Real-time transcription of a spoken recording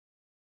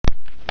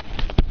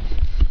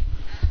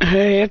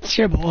Hey, it's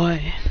your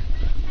boy.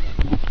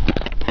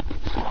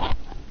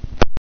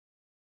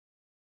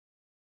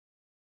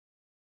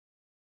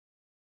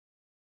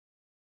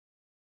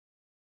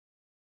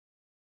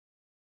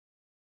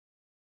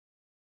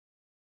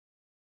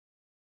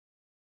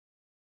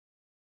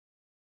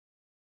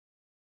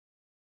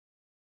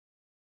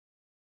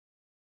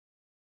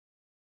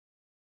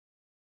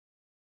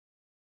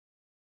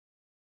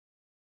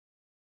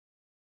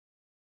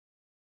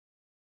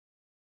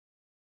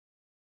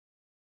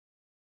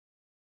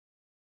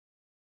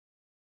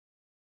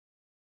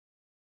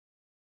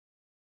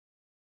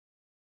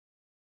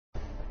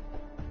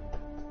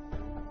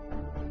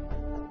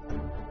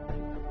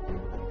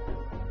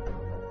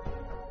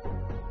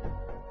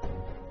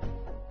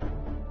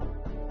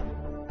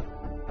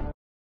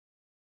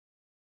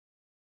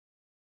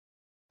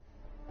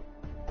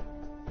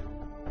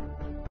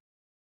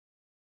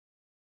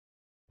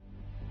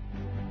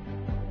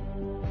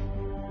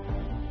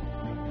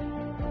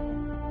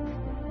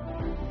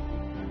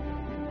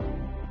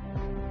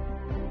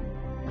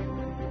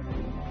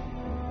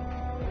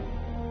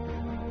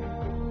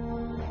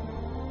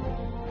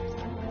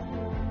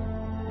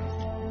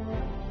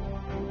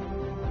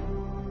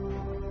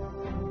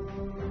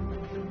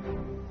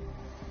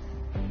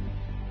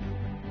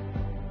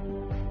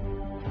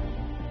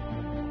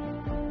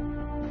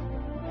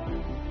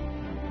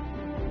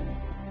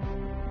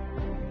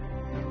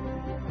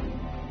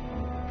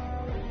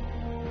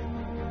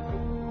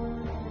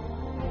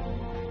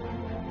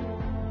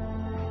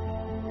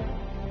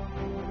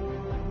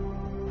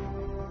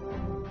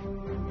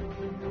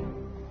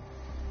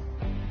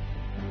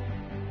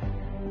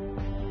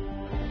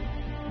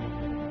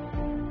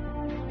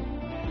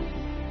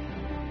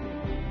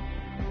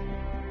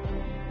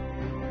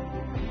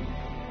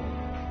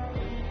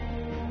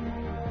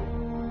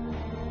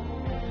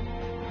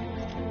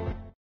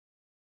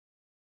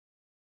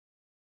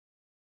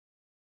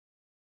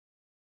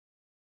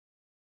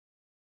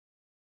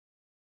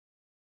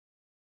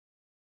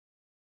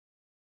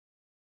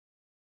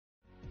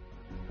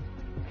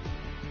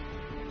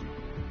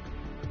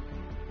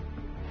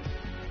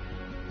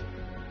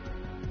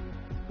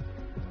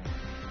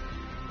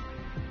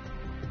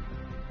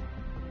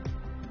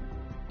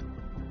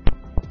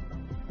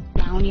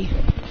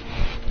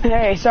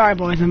 Hey, sorry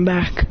boys, I'm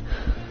back.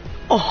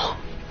 Oh,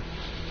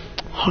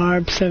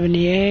 Harp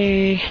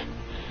 78,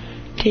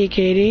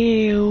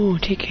 TKD. Oh,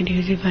 TKD,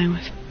 who's he playing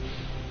with?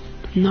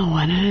 No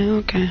one,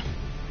 okay.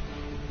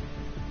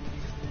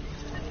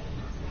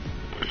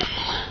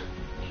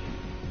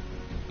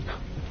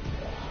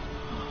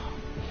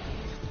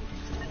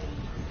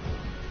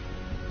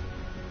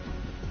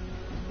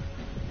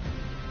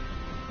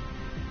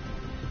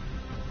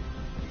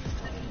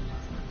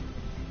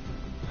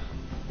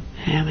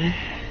 Damn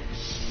it.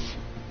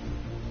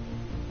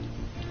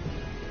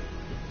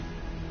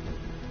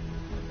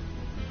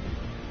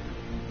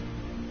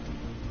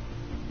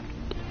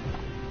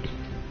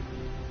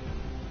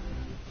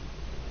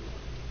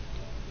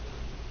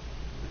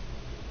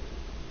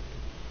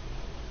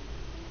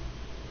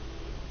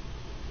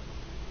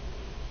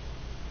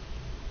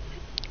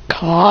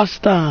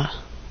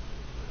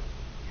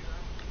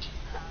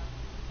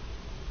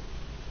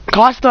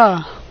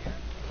 Costa.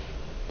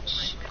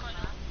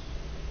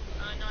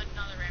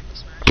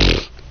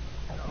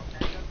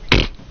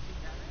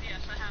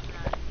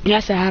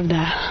 Yes, I have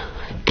that.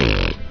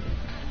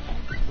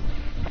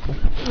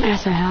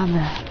 Yes, I have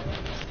that.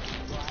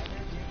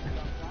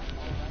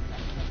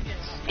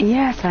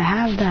 Yes, I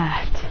have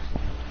that.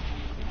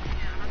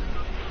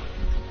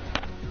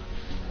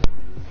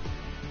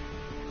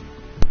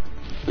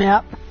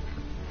 Yep.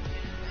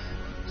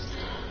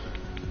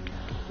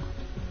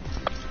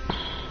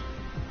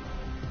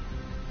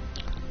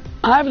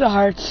 I have the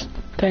hearts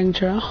thing,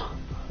 True.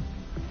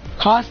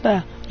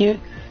 Costa, you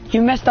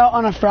missed out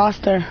on a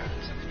Froster.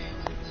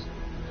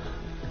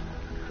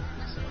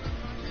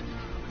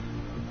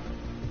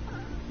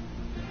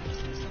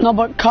 No,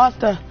 but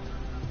Costa,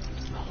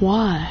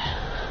 why?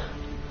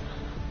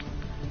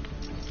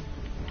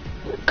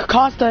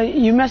 Costa,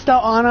 you missed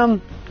out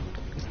on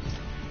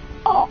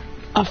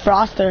a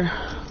Froster.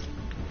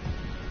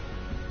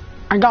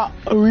 I got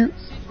really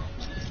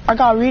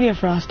a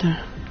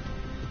Froster.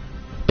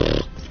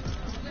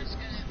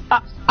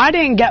 I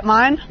didn't get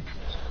mine.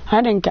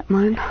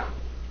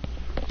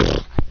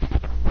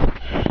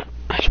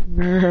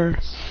 Sure.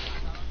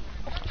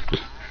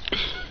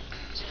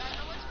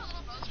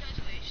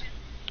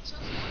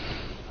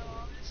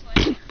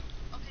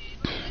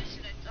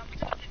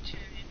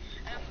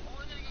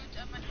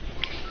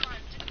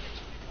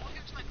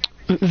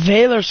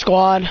 Valor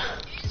squad.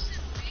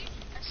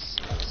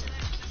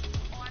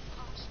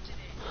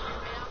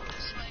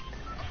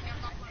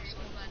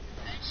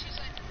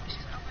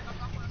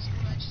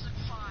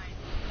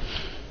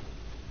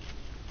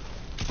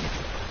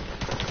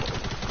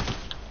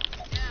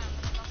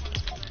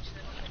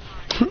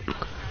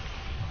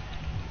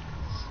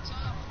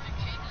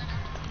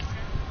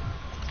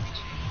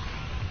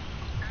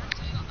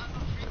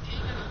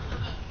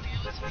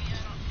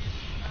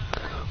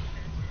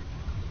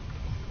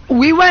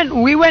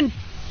 we went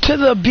to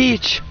the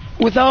beach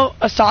without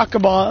a soccer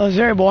ball. It was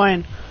very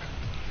boring.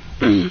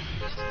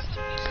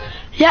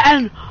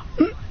 Yeah,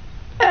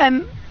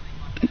 and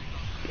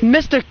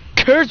Mr.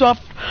 Kurzweil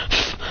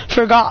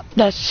forgot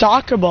the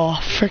soccer ball.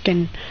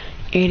 Freaking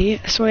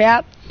idiot. So we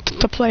had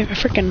to play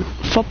freaking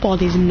football.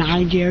 These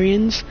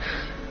Nigerians.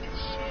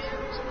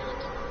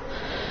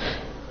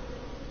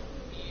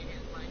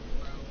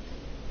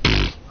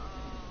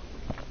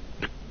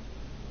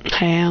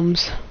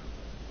 Hams.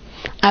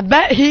 I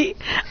bet he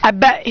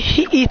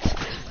eats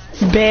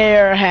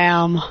bear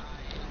ham.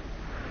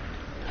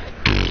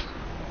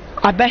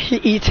 I bet he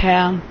eats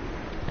ham.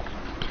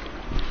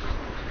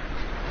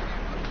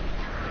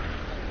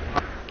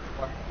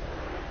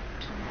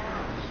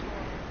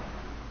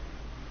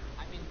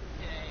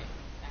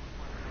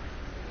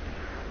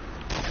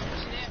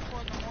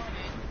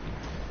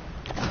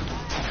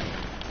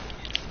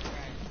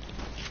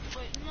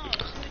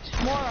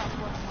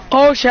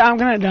 Oh shit, I'm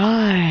gonna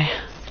die.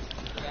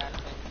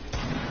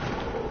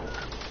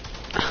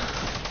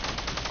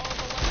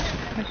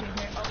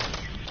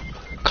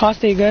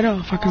 Costa, you good?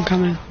 Oh, fucking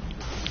coming.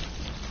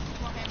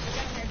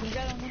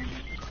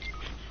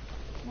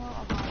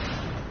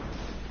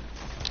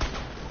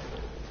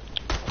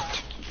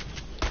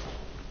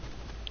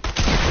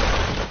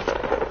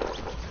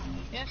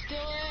 Yeah,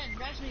 still in.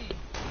 Rest me.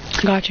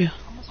 Got you.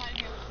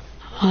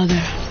 Oh,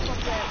 there.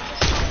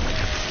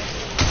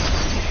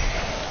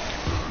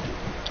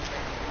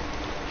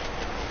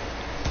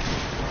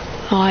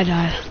 Oh, I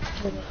died.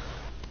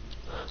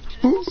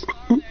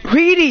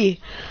 Reedy!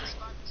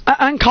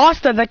 And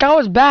Costa, that guy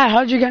was bad.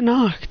 How'd you get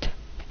knocked?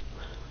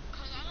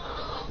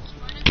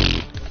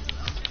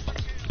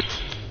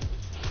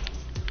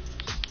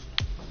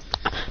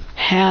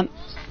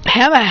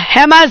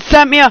 Hammer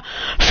sent me a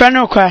friend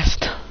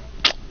request.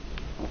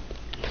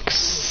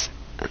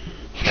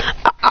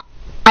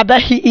 I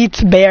bet he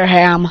eats bear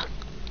ham.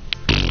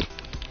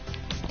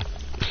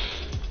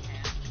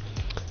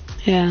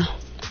 Yeah.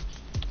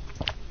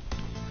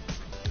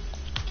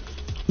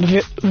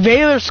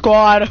 Valor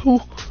squad. Who?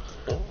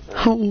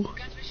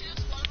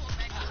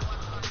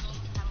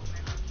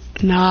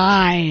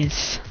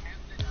 Nice.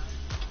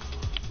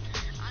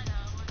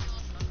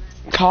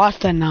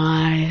 Costa,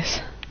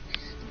 nice.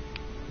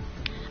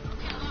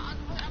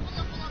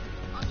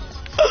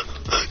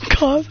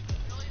 God.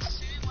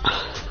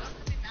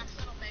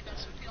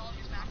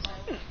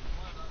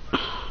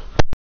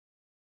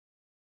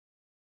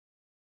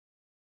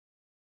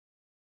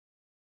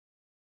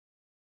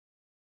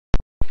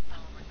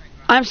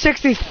 I'm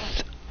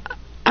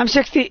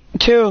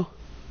 62.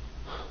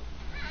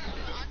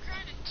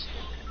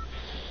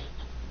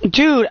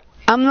 Dude,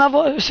 I'm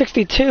level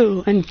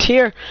 62 and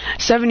tier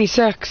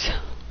 76.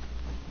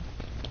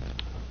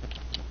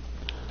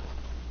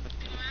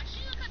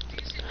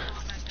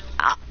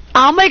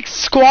 I'll make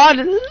squad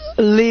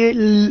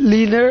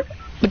leader,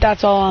 but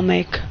that's all I'll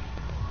make.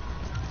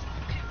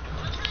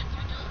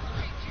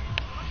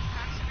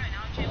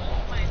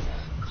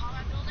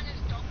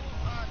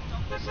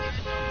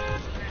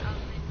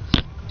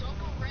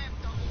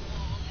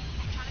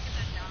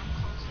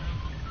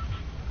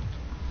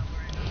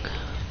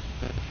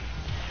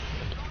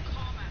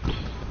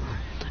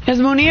 Is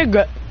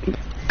Munir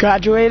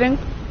graduating?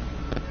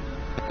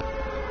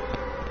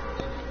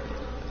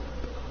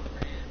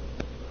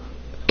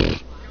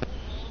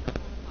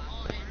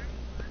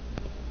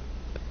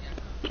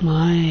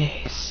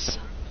 Nice.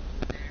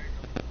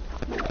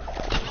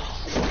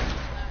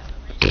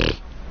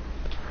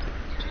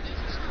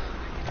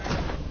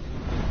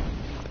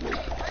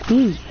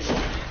 Who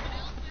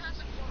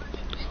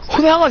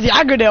the hell is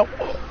Yagerdale?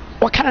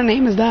 What kind of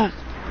name is that?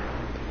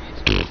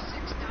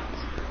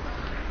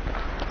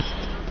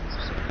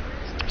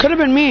 Could have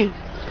been me.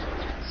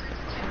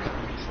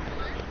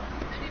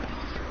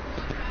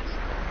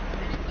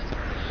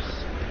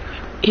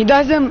 He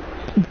doesn't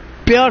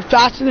build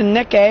faster than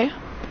Nick, eh?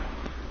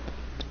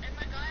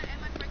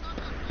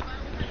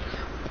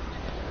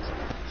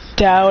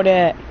 Doubt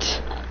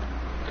it.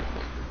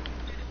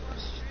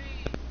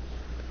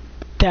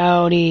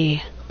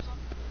 Doubty.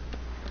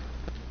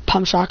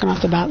 Pump shotgun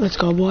off the bat. Let's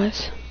go,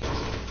 boys.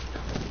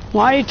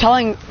 Why are you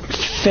telling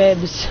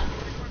fibs?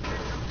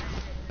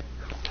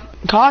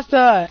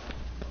 Costa,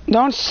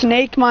 don't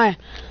snake my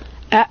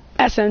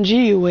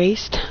SMG, you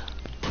waste.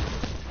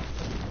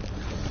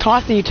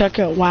 Costa, you took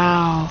it.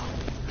 Wow.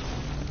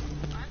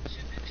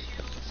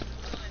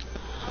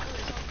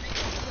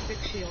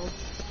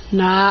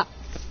 Nah,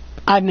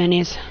 I have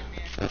minis.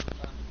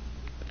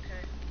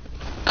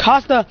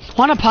 Costa,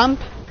 wanna pump?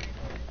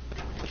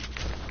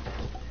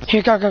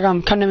 Here,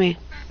 come to me.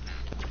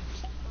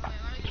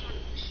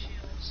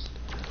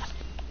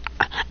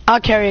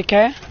 I'll carry it,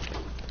 okay?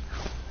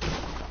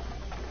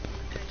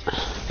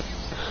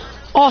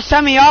 Oh,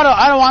 semi-auto.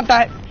 I don't want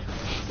that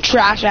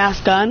trash-ass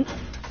gun.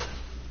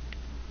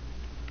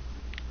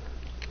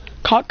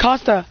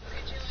 Costa.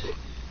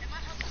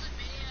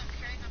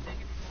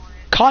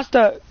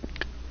 Costa,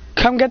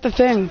 come get the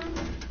thing.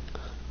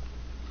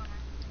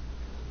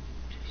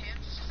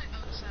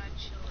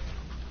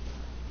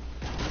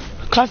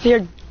 Costa,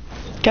 here.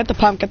 Get the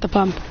pump, get the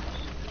pump.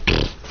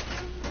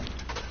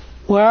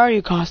 Where are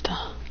you, Costa?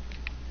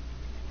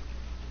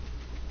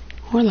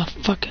 Where the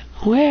fuck?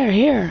 Where?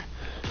 Here.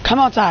 Come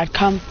outside,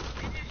 come.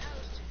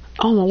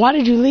 Oh my, why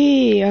did you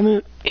leave? I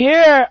mean,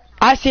 here.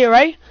 I see it,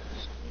 right?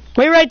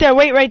 Wait right there,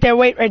 wait right there,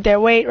 wait right there,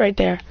 wait right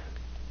there.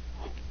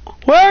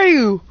 Where are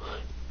you?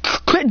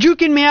 Quit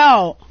juking me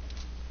out.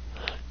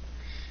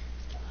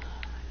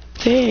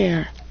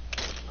 There.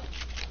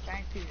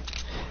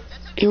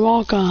 You're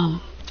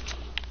welcome.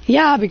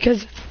 Yeah,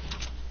 because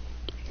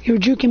you were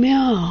juking me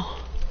out.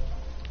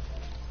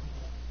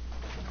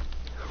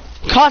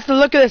 Costa,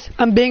 look at this.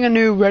 I'm being a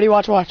noob. Ready?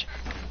 Watch, watch.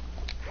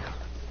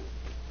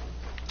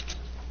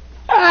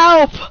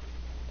 Help!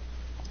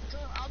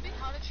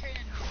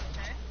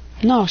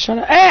 No, shut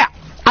up. Hey,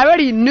 I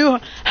already knew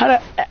how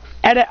to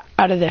edit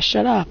out of this.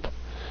 Shut up.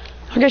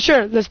 Okay,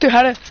 sure. Let's do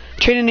how to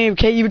train a noob.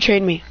 Okay, you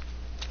train me.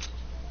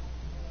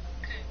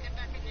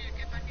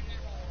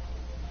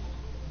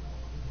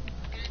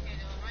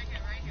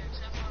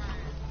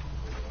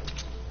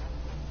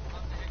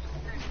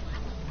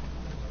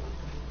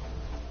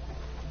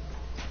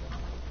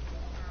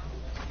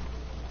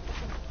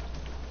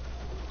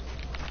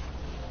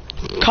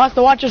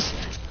 Costa, watch us.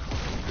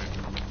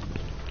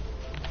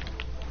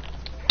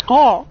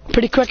 Oh,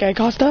 pretty quick, eh,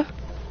 Costa?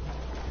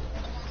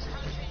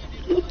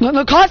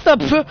 No,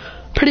 Costa,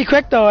 pretty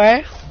quick though,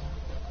 eh?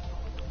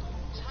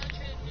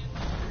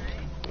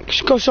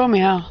 Go show me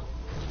how.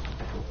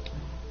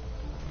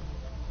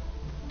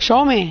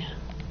 Show me.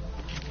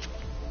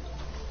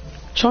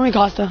 Show me,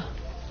 Costa.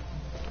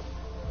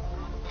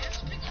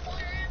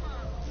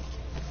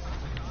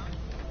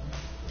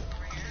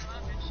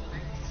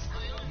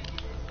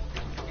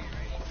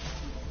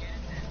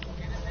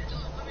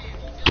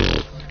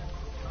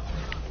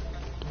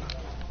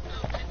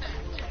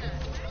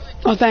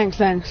 Oh, thanks.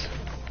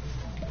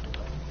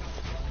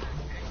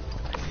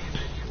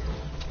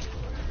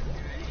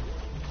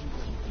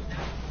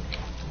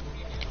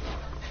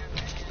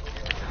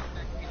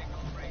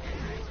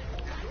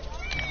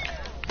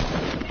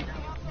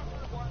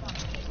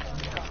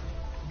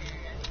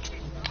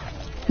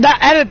 That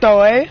edit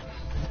though, eh?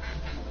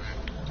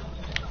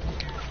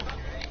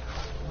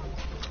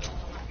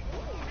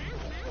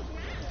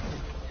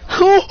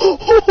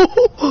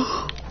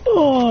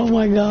 Oh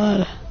my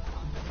god.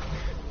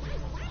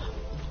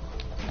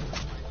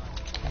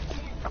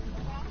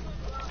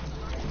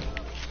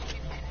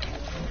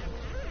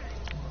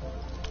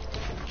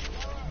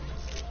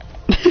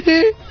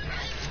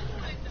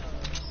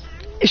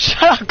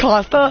 Shut up,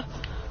 Costa.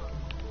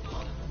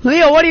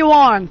 Leo, what do you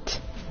want?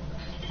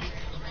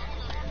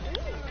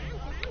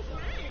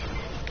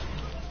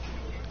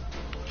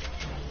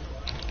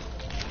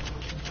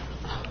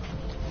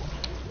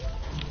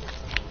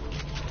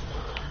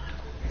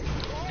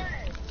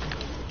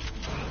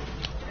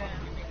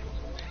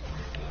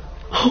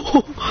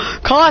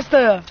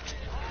 Costa!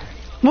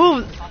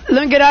 Move!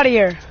 Let me get out of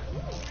here.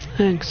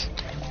 Thanks.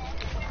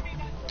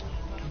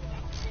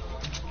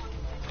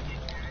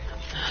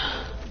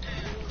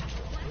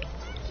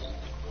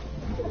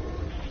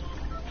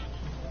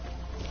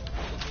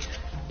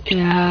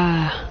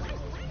 Yeah.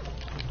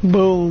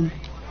 Boom.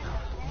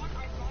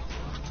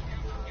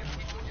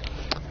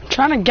 I'm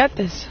trying to get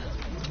this.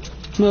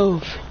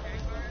 Move.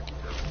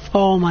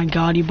 Oh my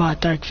god, you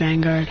bought Dark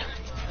Vanguard.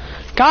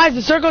 Guys,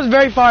 the circle is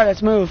very far.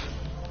 Let's move.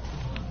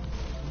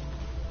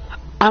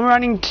 I'm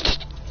running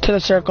to the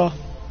circle.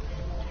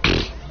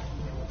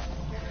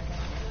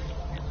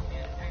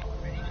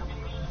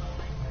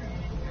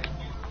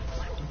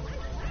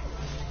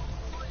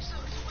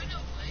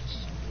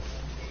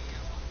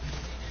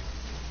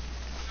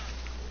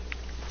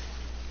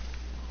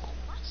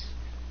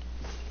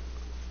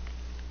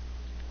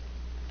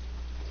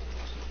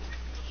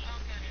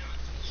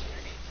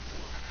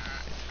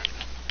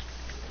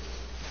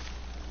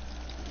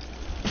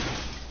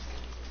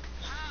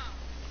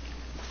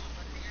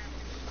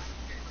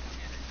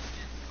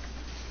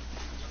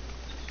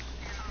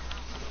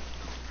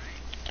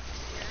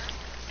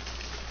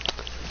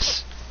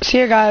 See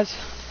you guys.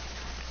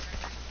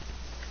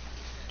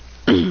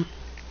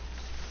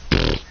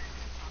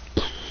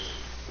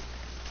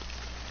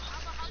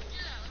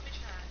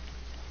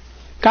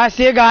 Guys,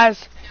 see you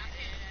guys.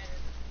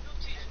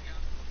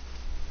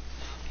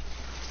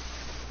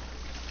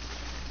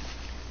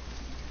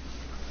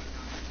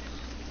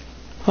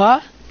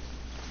 What?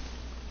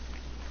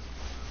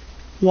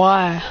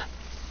 Why?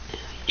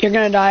 You're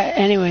gonna die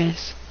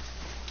anyways.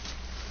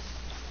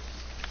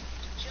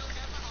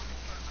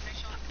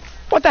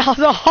 What the hell's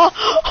a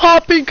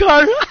hopping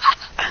cart?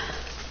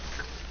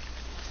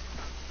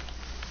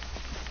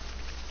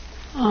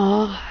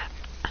 Oh,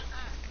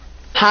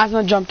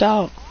 Hasna jumped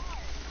out.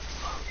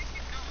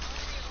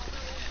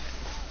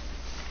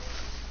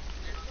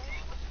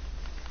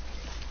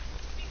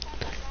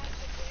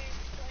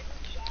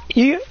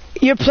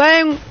 You're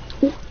playing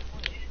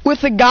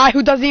with a guy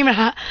who doesn't even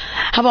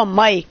have a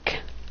mic.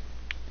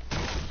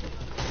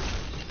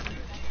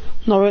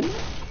 No, he's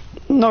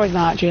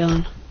not,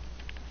 Jalen.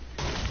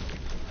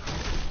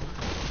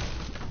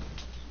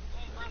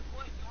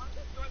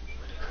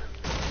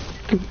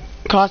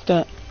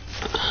 Costa.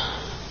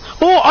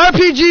 Oh,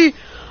 RPG!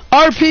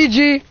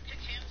 RPG!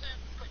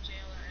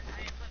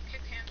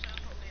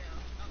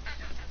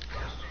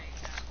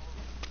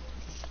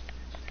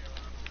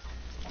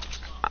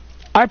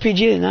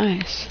 RPG is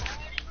nice.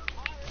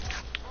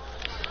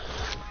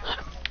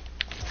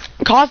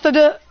 Costa,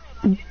 do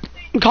you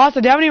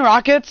have any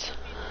rockets?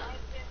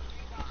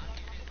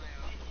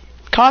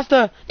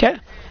 Costa, do you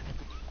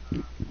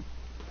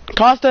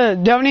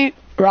have any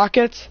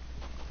rockets?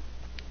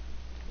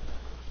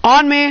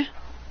 On me.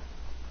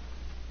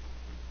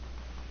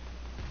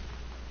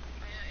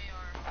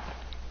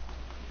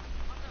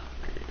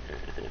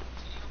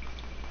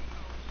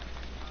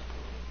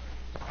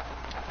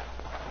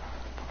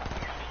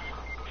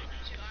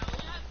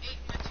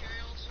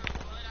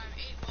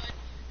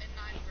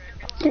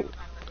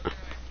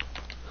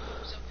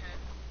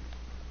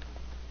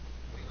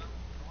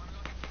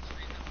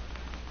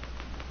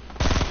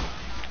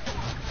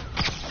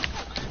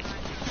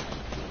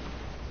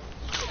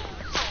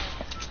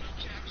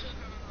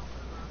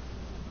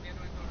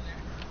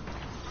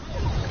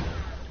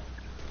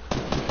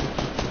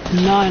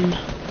 None.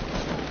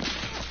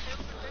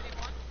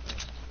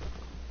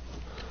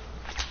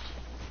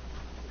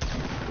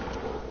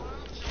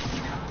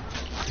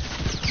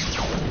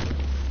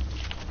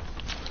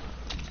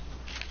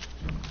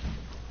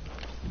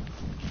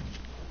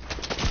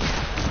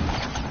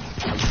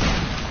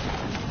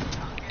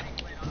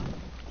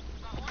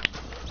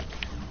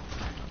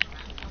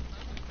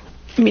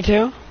 Me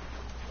too.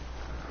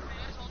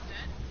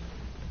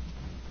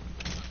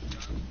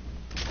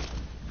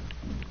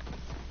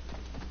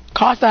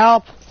 Costa,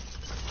 help.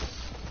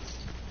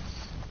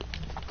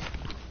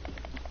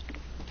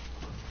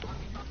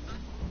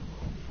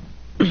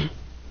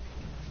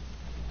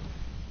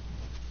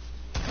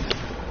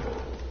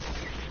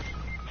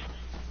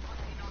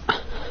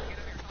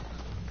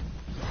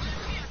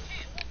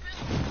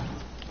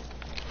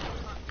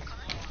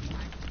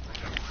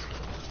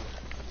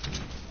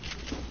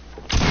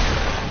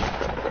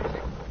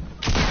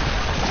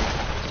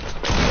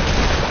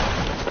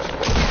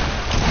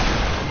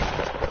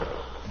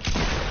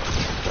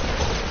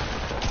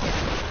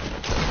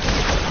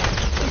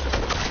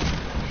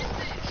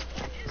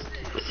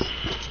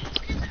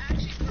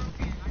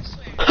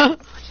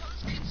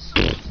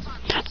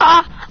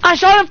 I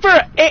shot him for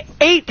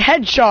eight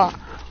headshot.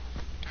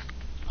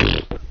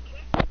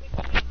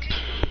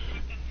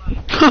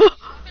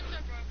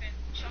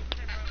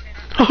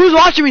 Who's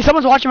watching me?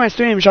 Someone's watching my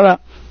stream. Shut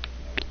up.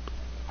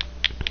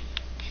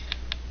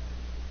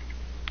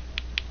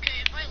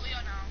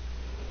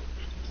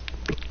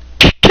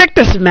 Kick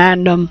this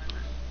random.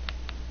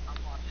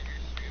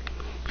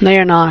 No,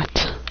 you're not.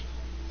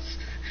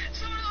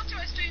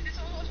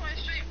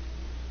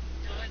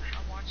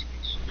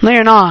 No,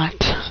 you're not.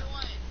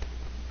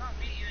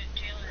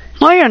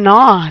 No, you're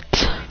not.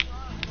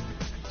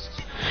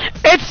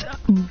 It's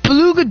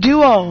Beluga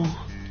Duo.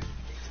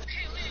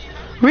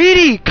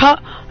 Reedy,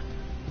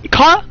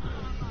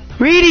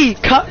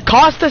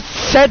 Costa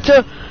said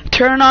to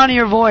turn on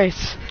your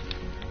voice.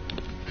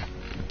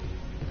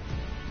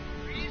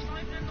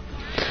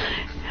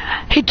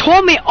 He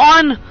told me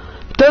on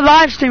the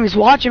live stream. He's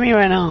watching me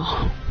right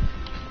now.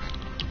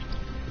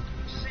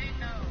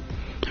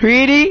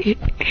 Reedy,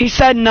 he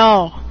said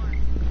no.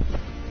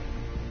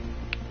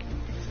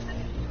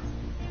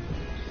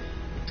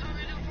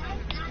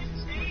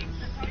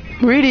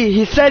 Reedy,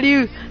 he said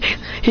he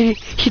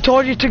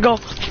told you to go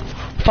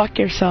fuck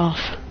yourself.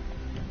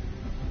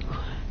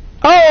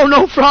 Oh,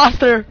 no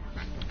Froster.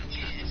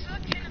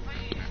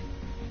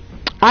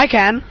 I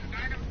can.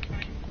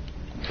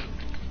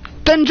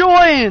 Then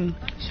join.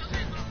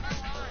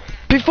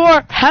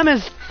 Before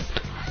Hemis,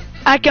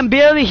 I can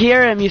barely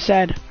hear him, you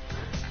said.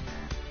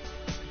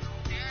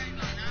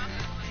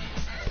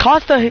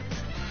 Costa,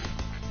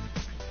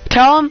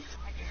 tell him.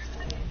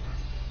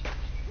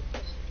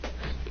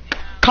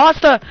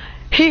 Costa,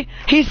 he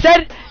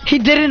said he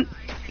didn't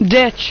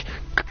ditch.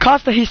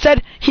 Costa, he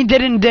said he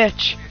didn't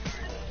ditch.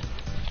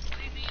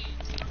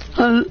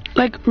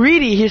 Like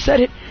Reedy, he said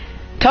it.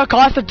 Tell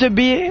Costa to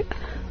be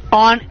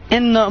on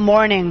in the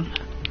morning.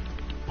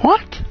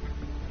 What?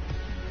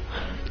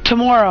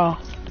 Tomorrow.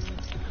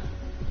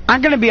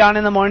 I'm gonna be on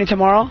in the morning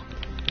tomorrow.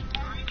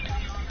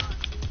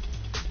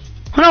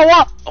 No,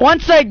 what?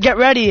 Once I get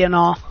ready and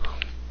all.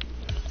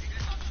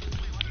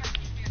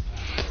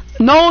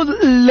 No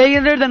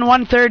later than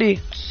 1:30.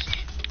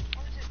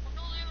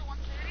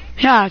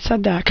 Yeah, I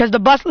said that. Because the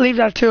bus leaves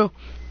at 2. Okay,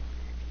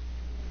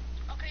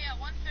 yeah,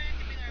 1:30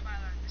 can be there by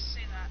then. Just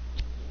say that.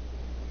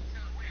 So,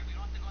 wait, we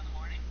don't have to go in the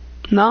morning?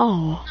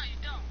 No. No,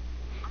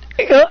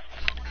 you don't.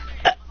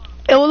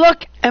 It will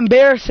look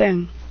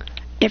embarrassing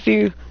if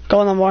you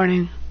go in the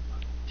morning.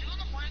 If you go in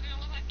the morning, you're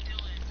gonna look like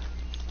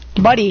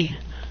Dylan. Buddy,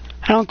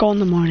 I don't go in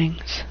the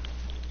mornings.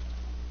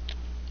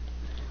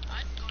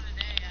 I'd go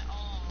today at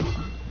all.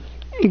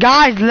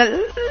 Guys,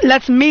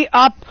 let's meet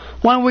up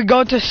when we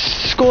go to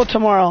school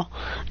tomorrow.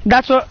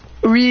 That's what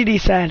Reedy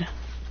said.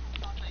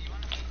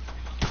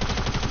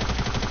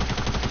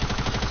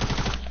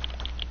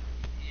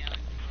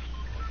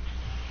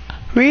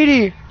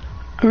 Reedy,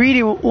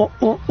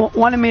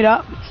 want to meet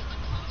up?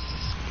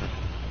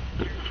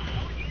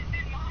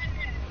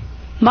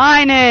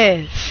 Mine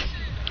is.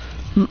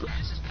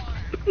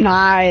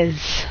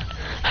 Nice.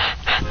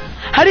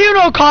 How do you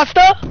know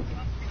Costa?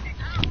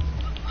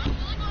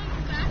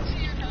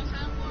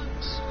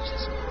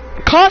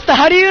 Costa,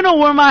 how do you know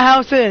where my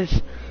house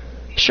is?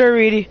 Sure,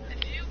 Reedy.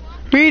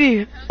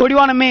 Reedy, where do you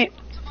want to meet?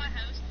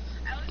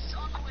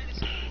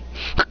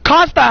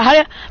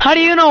 Costa, how do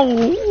you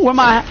know where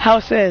my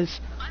house is?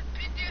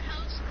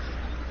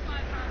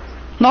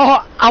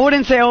 No, I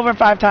wouldn't say over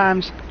 5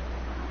 times.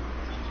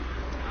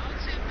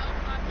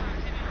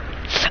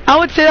 I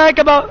would say like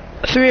about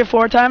 3 or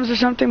 4 times or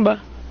something, but...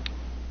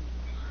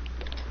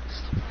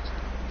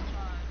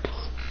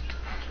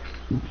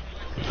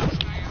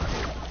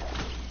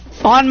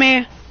 On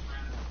me.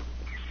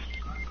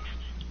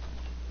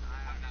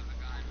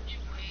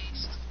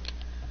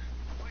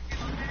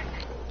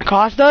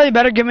 Costa, you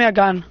better give me a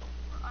gun.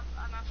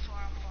 I'm at 4,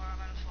 I'm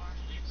at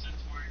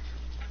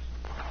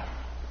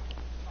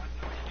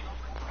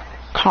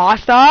 4.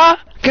 Costa,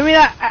 give me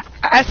that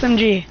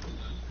SMG.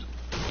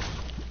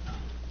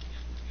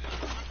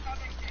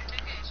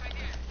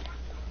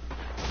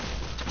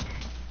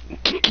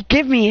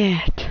 Give me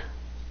it.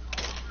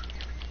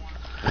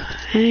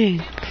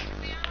 Thanks.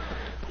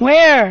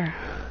 Where?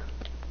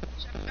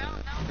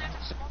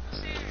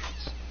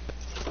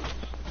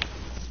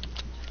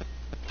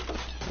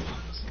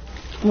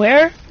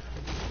 Where?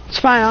 It's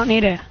fine, I don't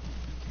need it.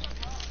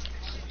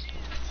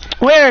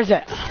 Where is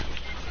it?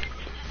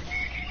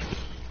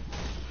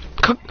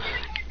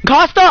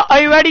 Costa,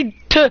 are you ready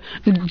to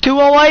do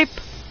a wipe?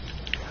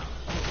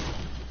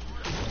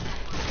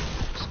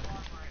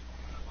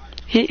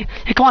 Hey,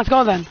 come on, let's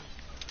go then.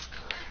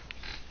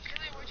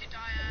 Where'd you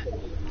die at? You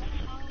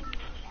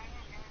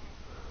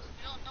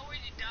don't know where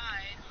you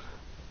died.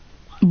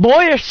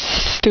 Boy, you're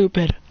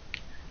stupid.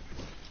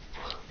 I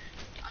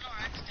know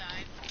where X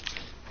died.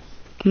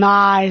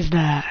 Nice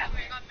that.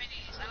 I got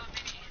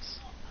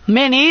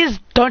minis. Minis?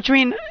 Don't you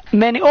mean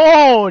mini?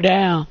 Oh,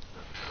 damn.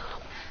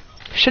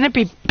 Shouldn't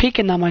be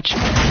peeking that much.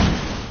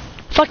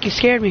 Fuck, you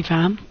scared me,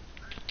 fam.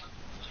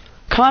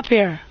 Come up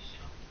here.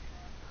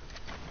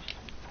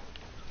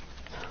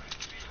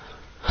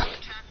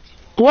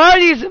 Where are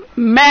these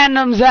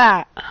mandoms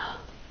at?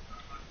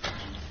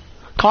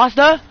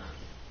 Costa?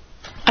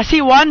 I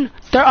see one.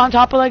 They're on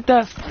top of like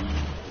the...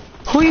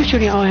 Who are you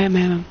shooting? Oh, him,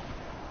 him.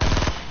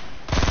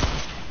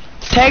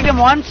 Tagged him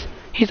once.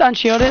 He's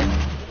unshielded.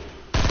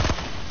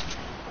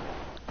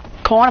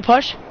 Come on, wanna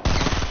push?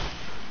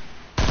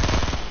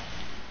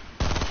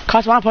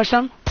 Costa, wanna push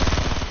them?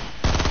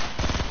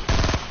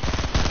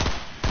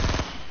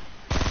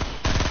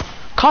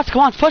 Costa,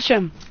 come on, push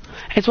him.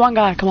 It's one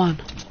guy, come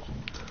on.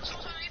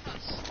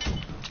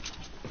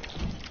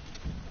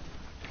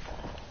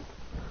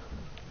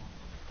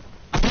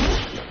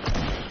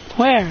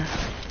 Where?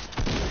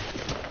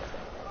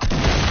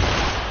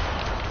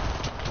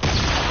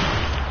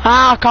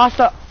 Ah,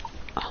 Costa.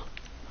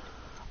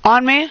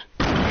 On me?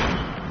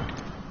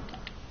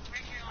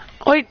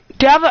 Wait,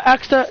 do you have an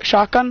extra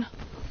shotgun?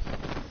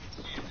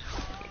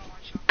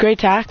 Great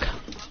tack.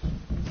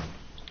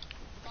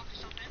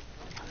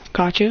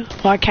 Got you.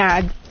 Well, I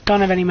can't. I don't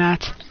have any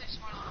mats.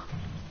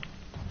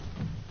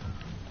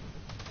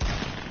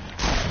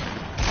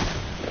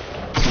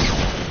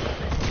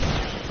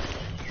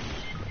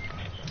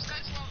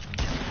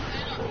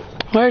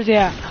 Where's he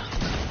at?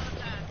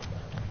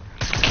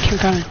 Keep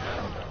coming.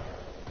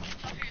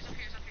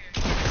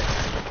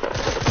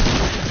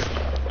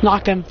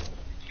 Knocked him.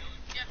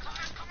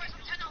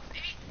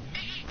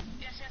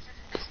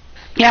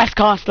 Yes,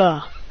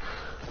 Costa.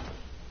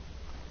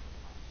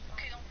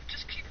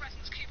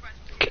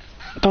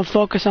 Don't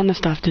focus on the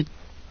stuff,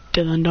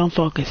 Dylan. Don't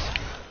focus.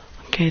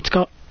 Okay, let's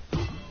go.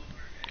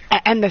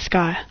 End this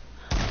guy.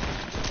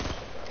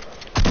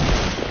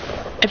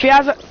 If he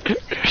has a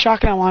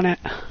shotgun, I want it.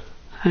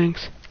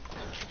 Thanks.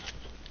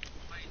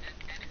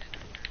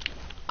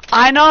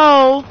 I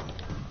know.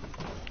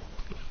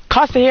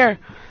 Costa, here.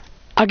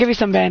 I'll give you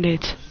some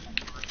band-aids.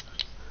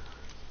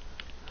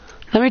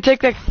 Let me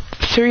take like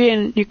 3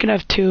 and you can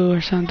have 2 or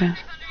something.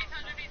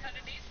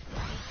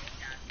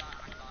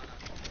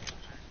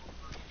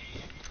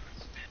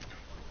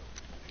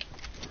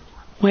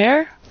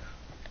 Where?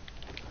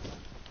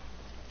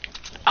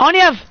 I only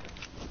have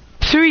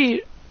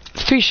 3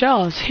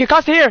 shells. Here,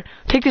 Costa, here.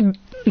 Take the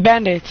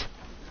band-aids.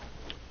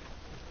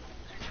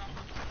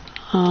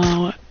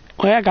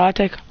 Wait, I gotta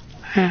take.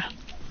 Yeah.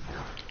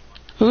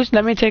 Oops,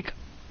 let me take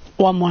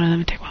one more. Let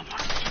me take one more.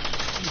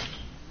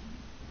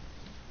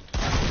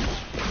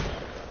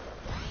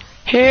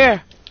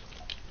 Here.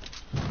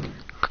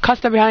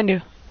 Costa behind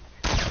you.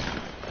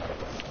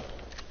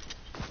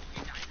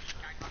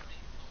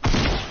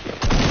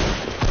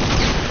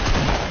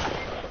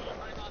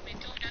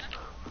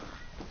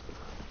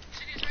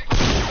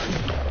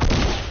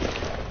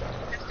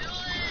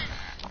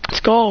 Let's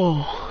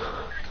go.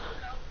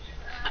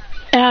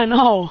 Yeah, I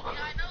know.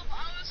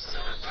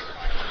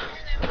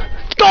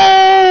 Let's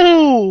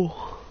go!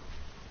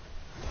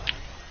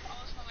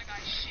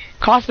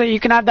 Costa, you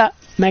can have that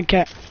med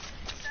kit.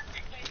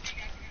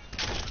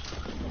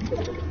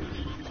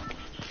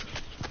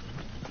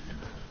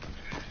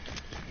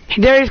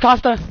 There he is,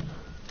 Costa.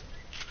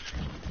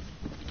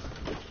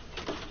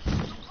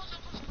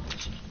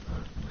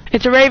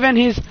 It's a Raven,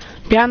 he's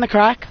behind the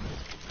crack.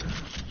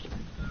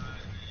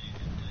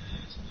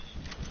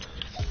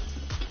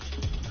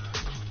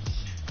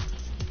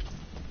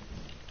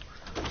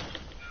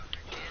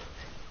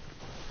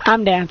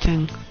 I'm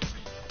dancing.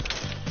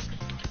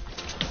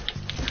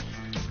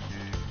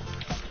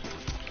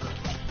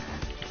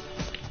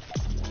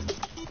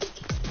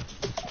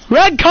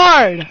 Red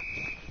card!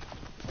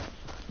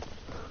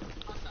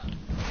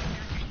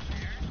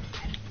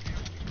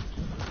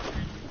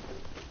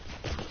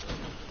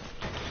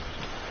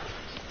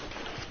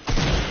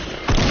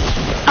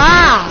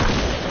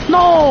 Ah!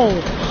 No!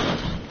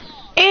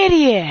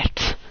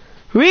 Idiot!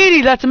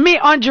 Really, that's me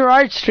on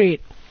Gerard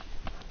Street.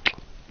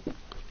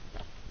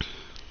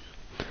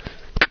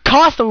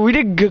 Costa, we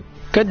did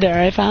good there,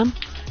 right, fam?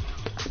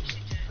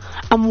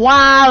 I'm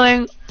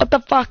wilding. What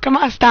the fuck am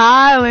I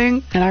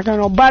styling? And I got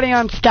nobody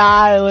on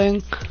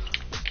styling.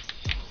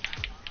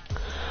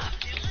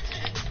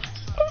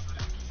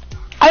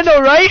 I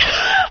know, right?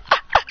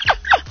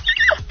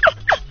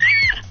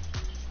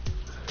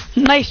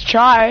 Nice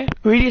try.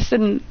 Really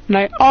said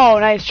nice. Oh,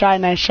 nice try,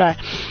 nice try.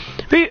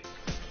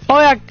 Oh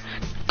yeah,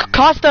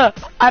 Costa.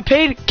 I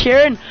paid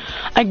Kieran.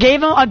 I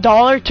gave him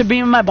 $1 to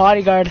be my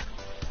bodyguard.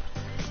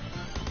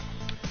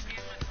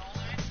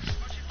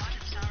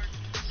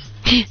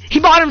 He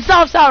bought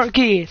himself sour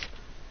keys.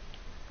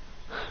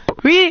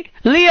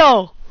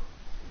 Leo.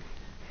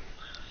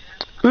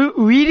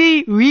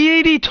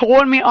 Really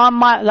told me on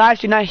my live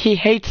stream that he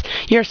hates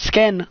your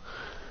skin.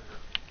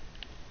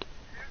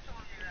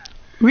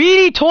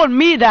 Really told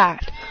me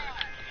that.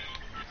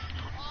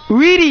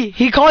 Really,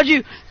 he called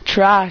you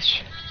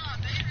trash.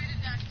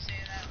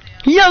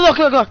 Yeah, look.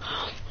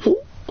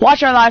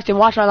 Watch our live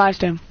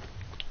stream.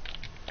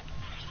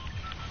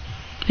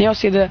 You'll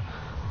see the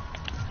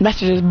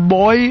messages,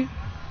 boy.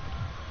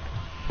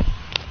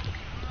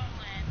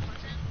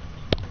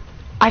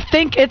 I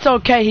think it's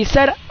okay. He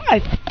said, I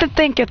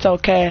think it's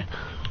okay.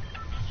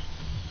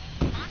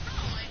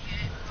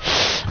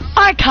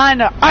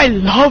 I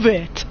love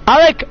it. I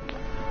like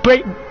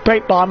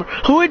Break Bomber.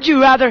 Who would you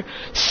rather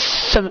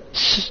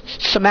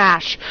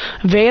smash?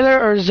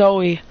 Valor or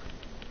Zoe?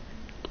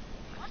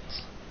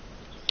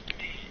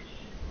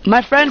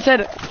 My friend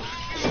said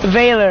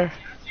Valor.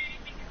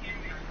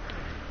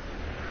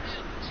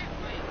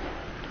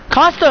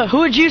 Costa,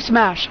 who would you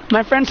smash?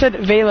 My friend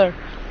said Valor.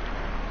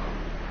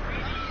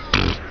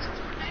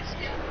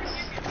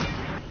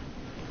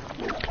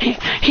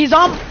 He's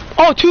on.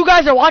 Oh, 2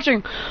 guys are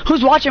watching.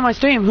 Who's watching my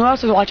stream? Who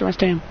else is watching my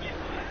stream?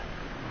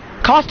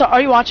 Costa, are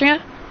you watching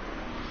it?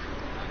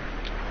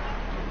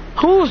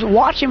 Who's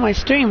watching my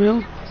stream?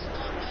 Who?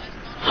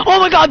 Oh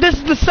my god, this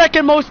is the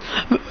second most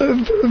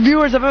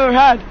viewers I've ever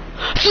had.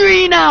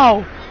 3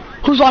 now.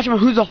 Who's watching?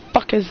 Who the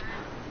fuck is?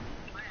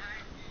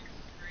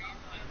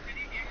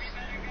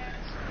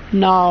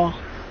 No.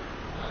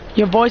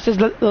 Your voice is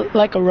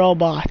like a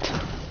robot.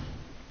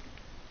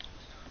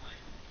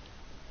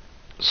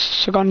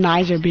 So got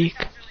nicer beak.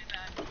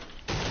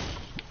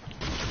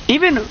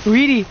 Even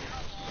Reedy.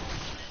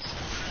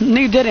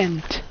 You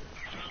didn't.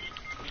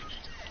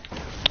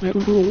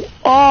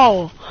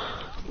 Oh.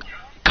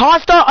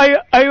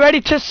 Costa, are you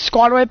ready to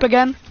squad wipe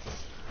again?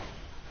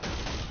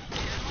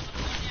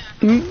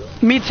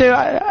 Me too.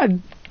 I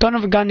don't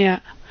have a gun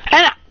yet.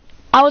 And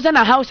I was in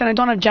a house and I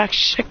don't have jack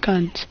shit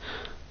guns.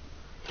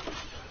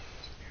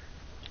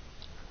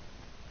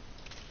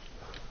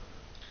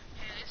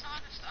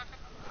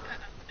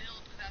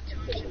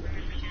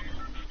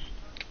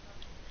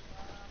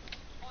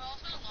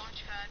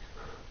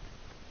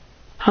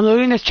 I'm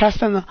looting this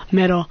chest in the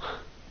middle.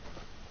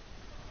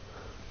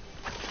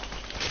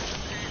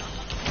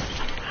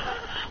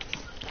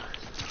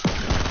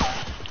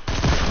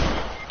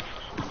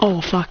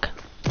 Oh fuck.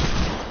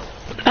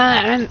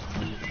 Man,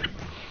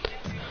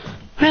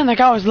 that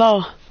guy was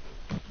low.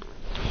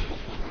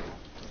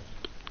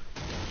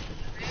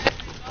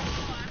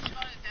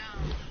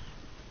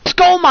 Let's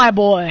go, my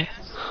boy.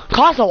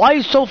 Costa, why are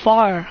you so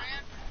far?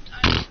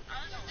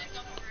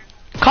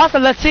 Costa,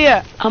 let's see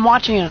it. I'm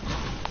watching it.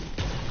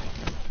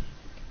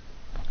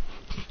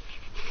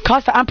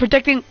 Costa, I'm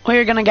predicting what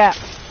you're gonna get.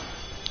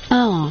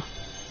 Oh.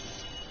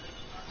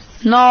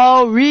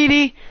 No,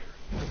 really?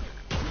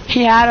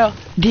 He had a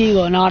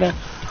deagle, not a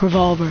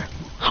revolver.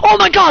 Oh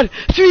my god!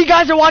 3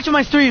 guys are watching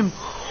my stream!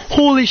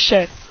 Holy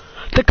shit.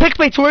 The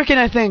clickbait's working,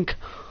 I think.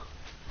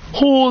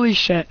 Holy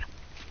shit.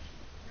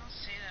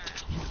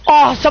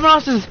 Oh,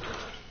 someone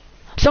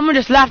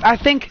just left. I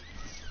think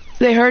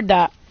they heard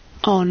that.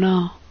 Oh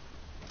no.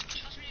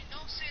 Trust me,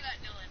 don't say that,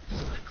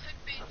 Dylan. The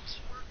clickbait's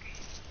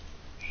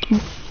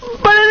working.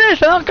 But it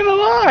is, I'm not gonna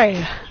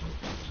lie.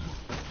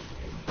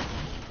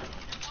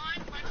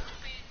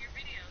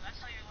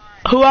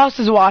 Who else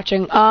is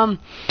watching? Oh,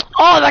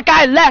 that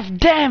guy left.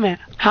 Damn it.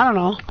 I don't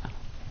know.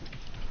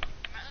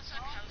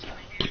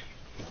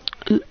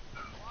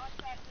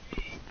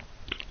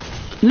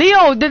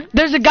 Leo,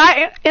 there's a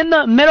guy in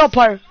the middle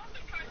part.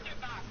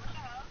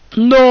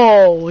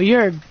 No,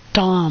 you're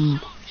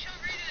dumb.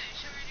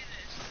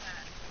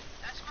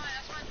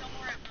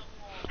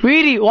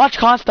 Reedy, watch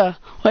Costa.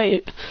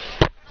 Wait,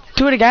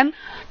 do it again.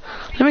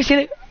 Let me see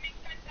it.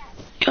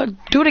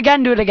 Do it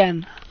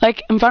again.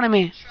 Like, in front of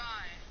me.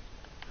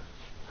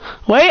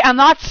 Wait, I'm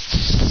not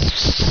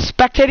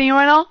spectating you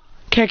right now.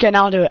 Okay,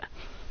 now I'll do it.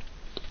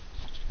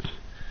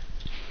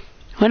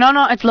 Wait,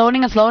 no, it's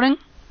loading.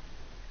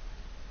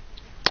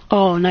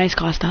 Oh, nice,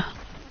 Costa.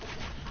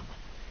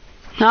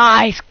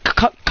 Nice.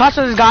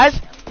 Costa, those guys.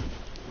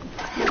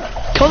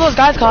 Kill those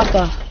guys,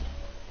 Costa.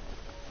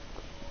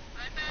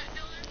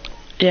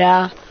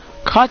 Yeah.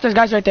 Costa's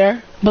guys right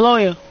there. Below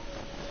you.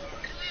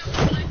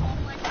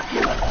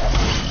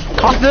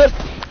 Costa.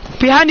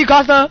 Behind you,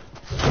 Costa.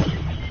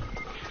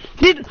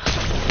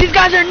 These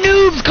guys are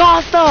noobs,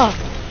 Costa.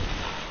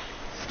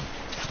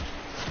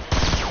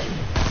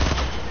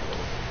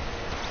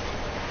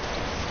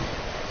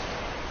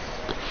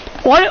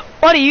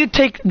 Why do you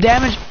take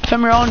damage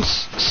from your own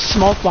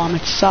smoke bomb?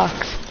 It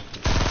sucks.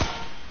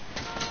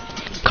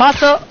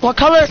 Costa, what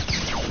color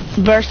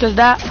burst is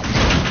that?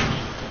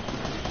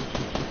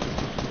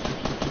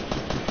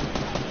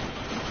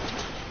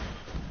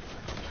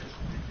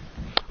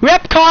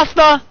 Rip,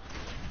 Costa!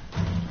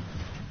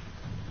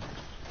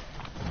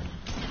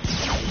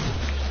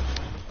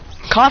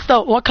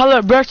 Costa, what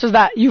color burst is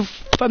that? You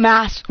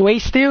mass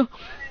waste you?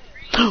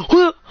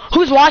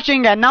 Who's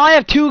watching again? Now I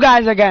have 2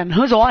 guys again.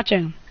 Who's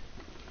watching?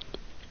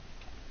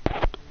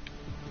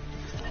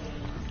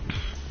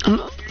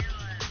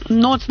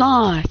 No, it's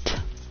not.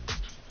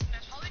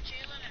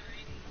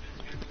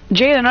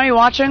 Jalen, are you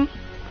watching?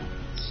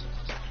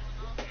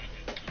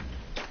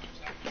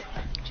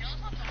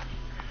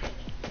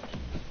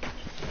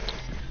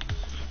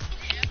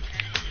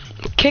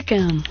 Kick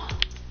him.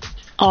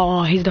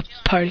 Oh, he's the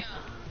party.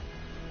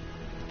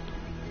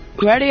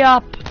 Ready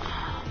up.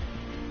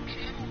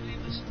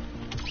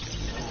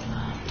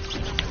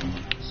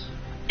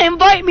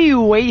 Invite me,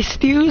 you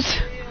waste yous.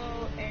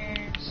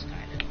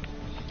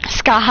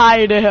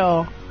 Sky the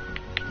hill.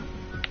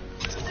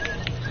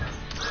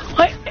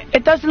 Wait,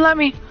 it doesn't let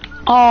me.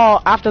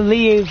 Oh, I have to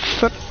leave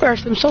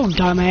first. I'm so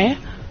dumb, eh?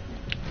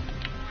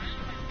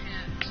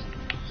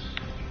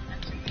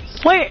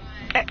 Wait,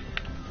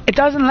 it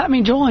doesn't let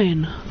me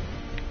join.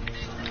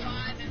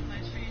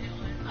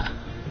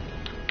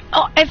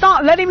 Oh, it's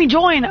not letting me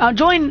join. I'll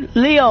join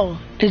Leo.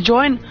 Is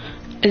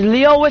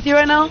Leo with you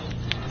right now?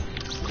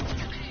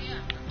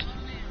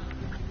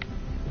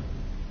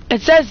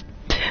 It says.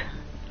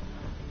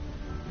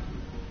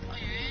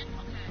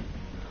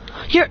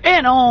 You're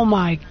in. Oh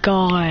my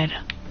god.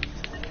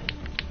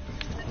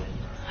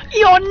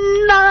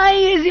 You're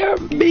nice. You're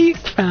big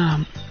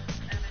fam.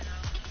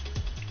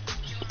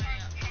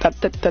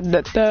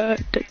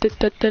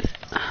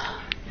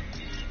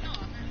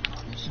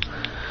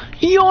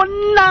 You're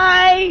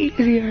nice.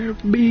 You're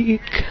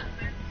big.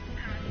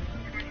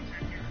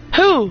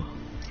 Who?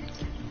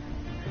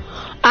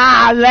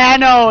 Ah,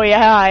 Leno.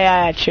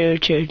 Yeah. True.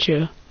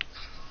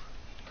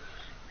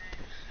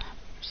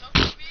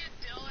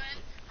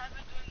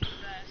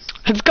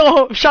 Let's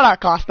go. Shut up,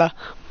 Costa.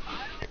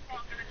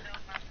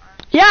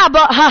 Yeah,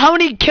 but how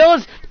many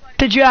kills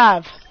did you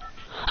have?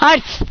 I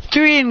had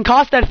 3 and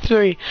Costa had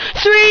 3.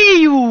 3,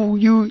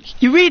 you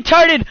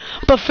retarded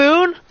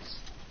buffoon.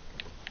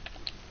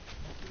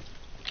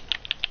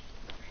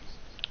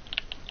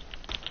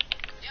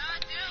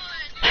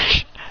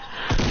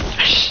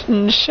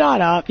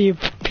 Shut up, you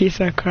piece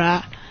of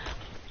crap.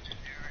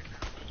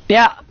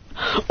 Yeah.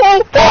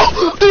 Oh,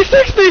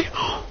 360.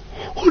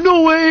 Oh,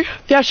 no way.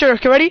 Yeah, sure.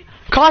 Okay, ready?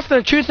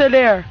 Costa, truth or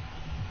dare?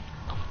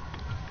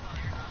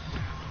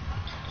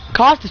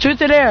 Costa,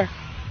 truth or dare?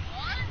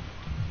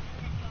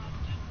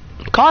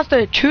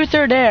 Costa, truth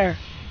or dare?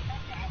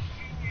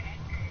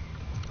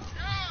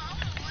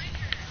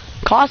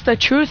 Costa,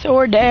 truth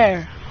or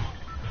dare?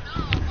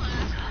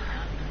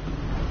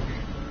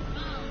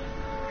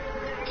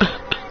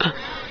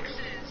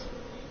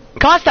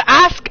 Costa,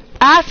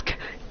 ask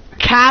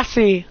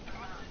Cassie.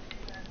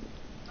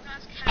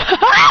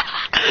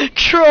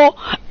 Troll.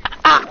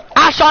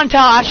 Ask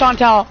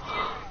Chantel.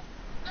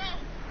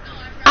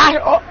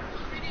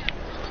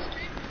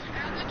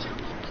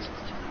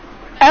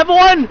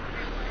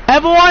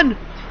 Everyone,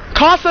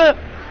 Costa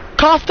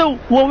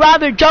will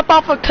rather jump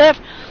off a cliff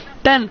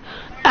than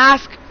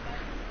ask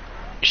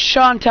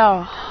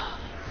Chantel.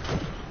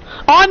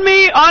 On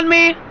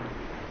me.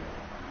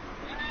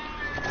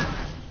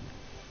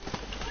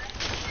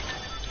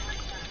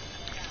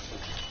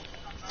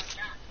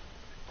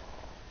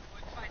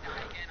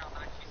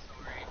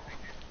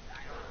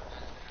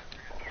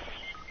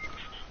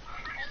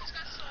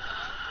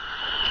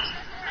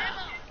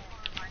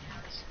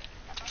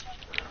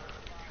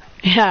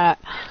 Yeah.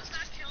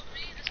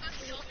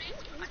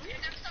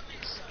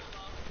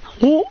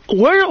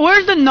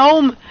 Where's the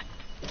gnome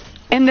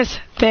in this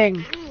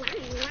thing?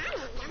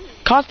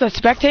 Costa,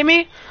 spectate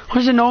me?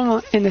 Where's the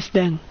gnome in this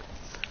thing?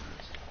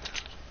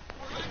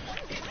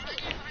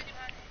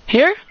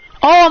 Here?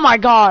 Oh my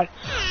god.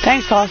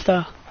 Thanks,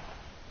 Costa.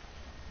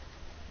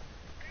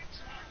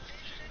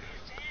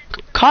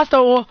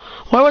 Costa,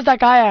 where was that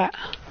guy at?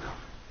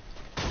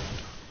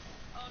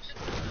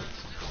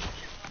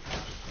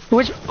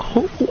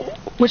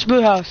 Which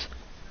blue house?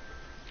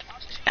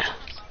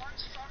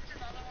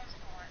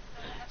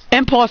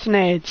 Impulse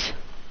nades.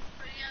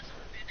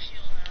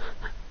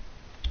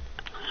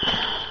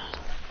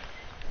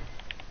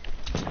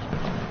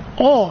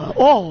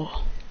 Oh.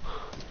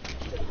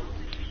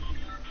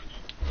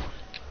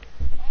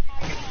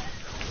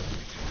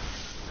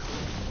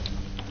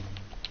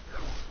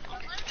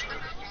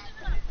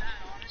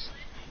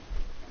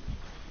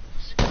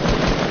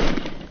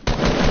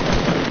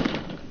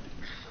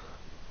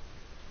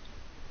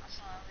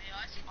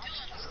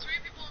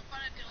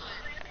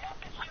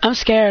 I'm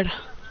scared.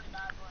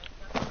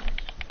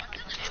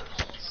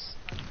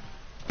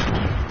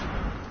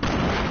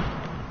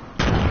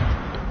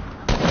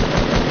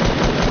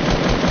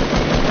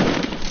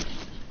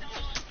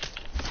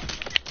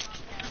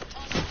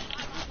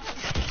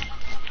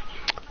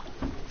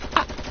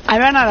 I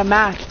ran out of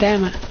mats,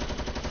 damn it.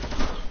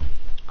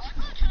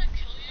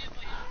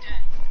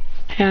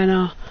 Yeah, I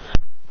know.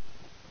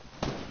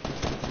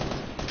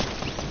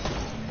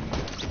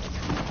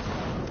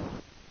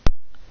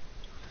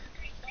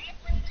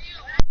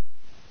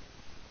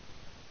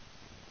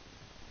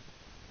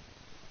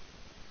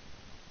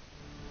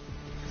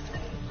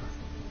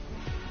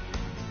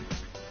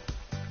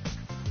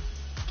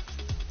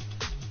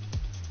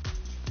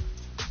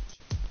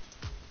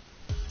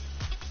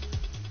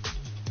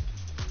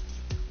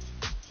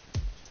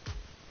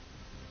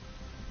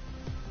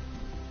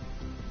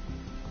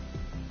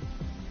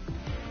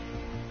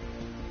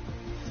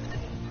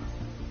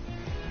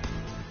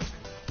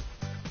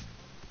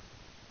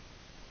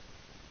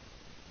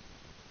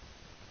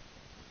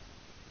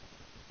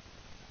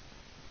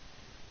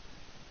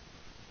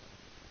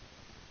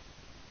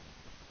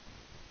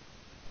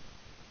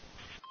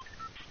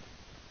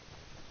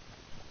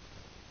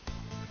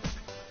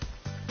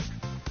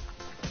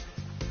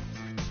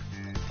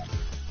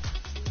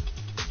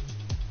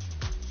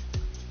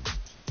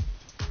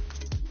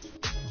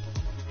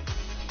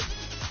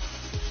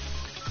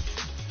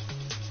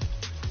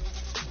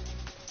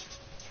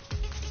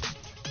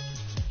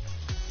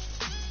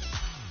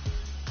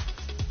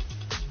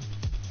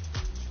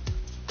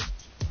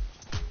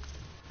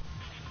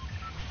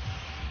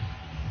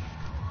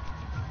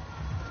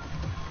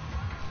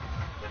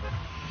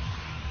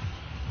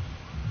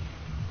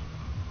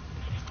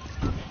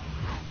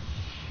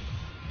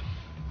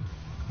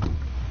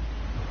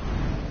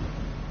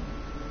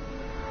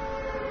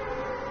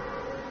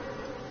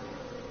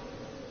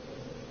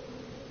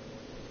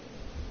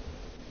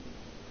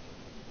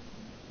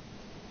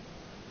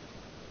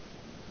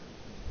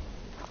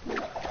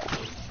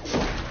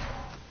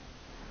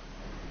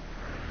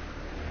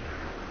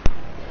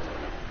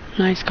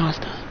 Nice,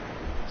 Costa.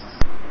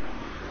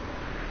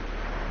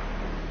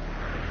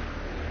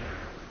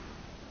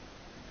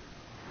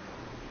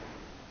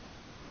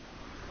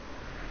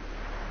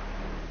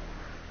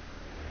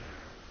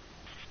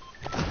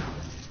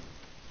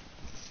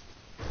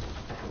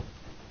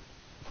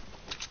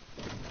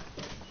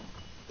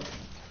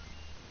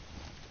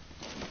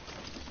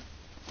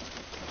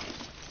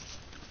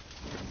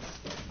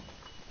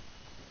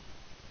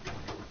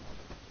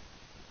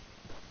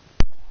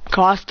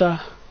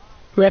 Costa.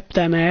 Rip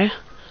them, eh?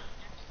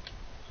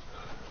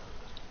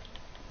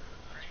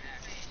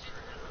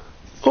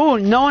 Oh,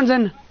 no one's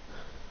in.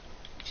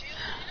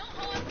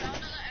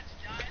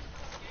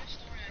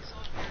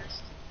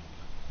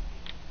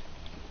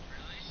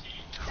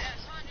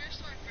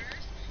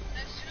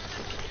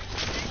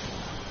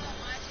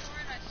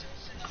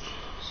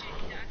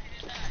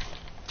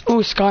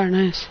 Oh, Scar,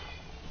 nice.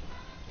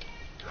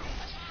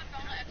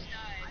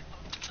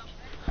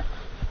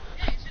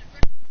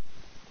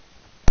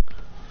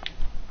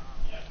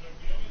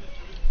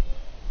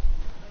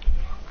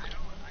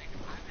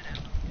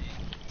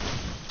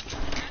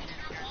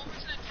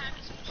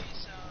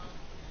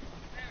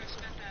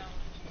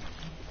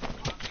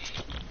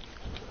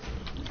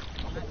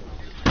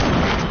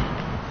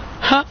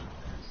 Huh?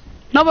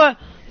 No, but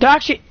there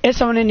actually is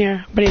someone in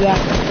here, but he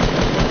left.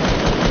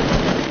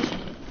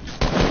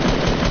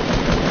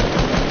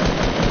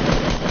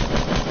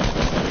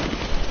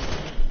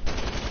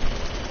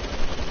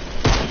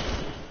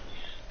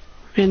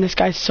 Man, this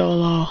guy's so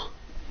low.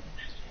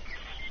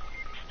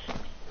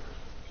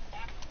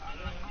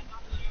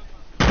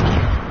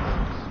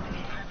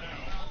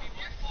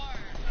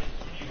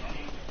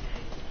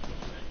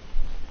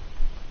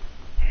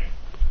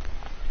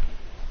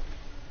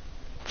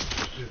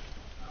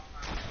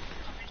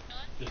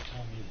 Just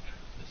tell me the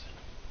truth, listen.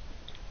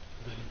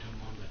 What did you do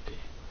mom that day?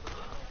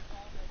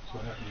 So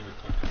what happened to your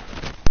car?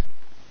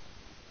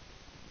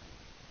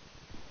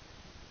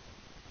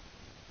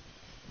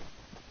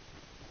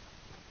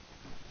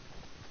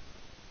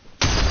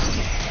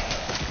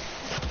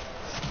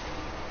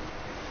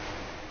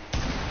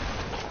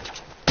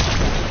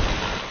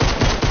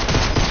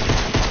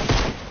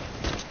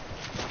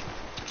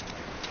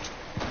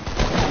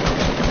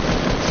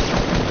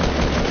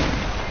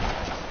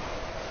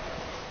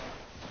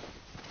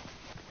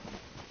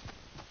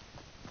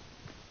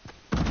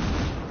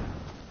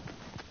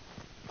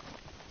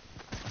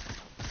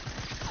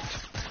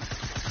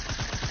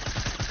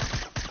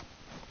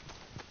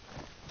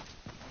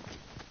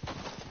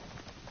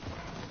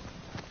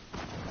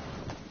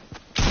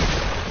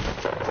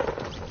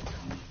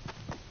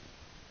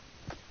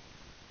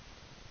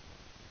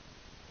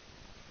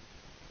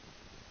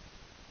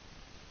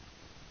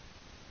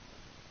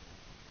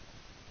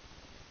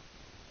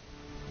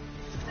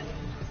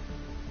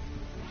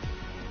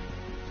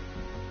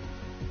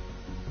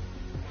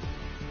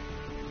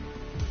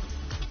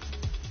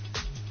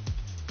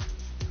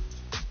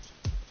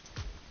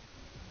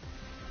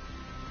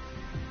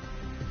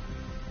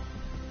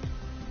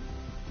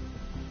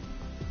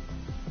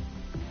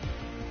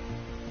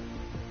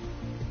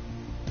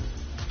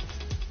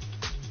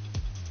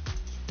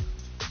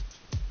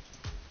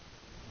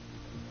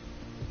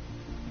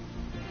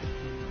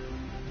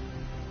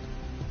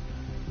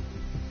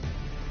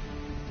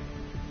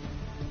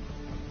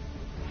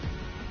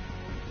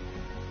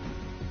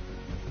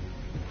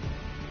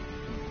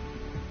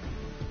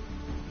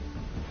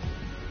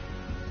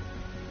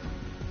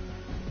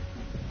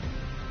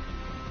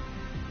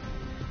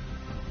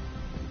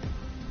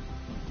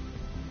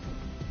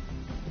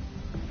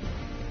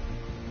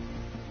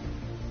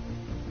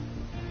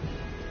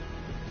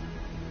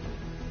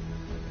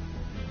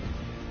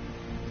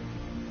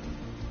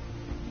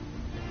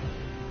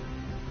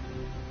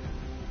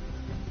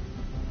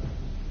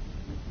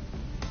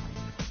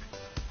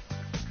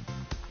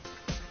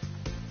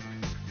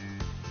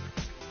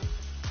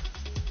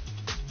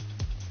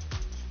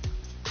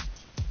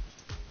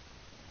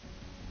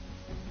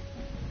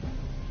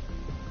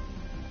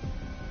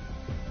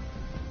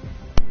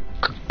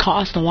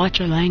 Costa, watch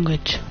your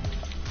language.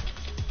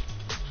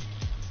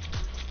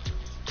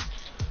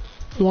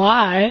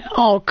 Why?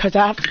 Oh, 'cause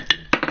I have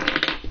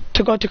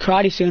to go to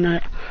karate soon.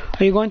 Are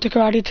you going to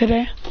karate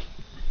today?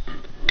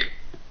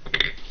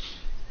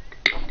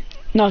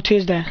 No,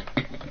 Tuesday.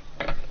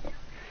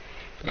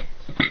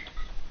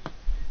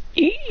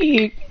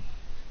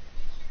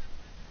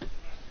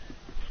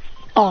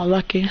 Oh,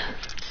 lucky.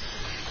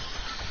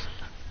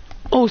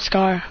 Oh,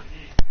 Scar.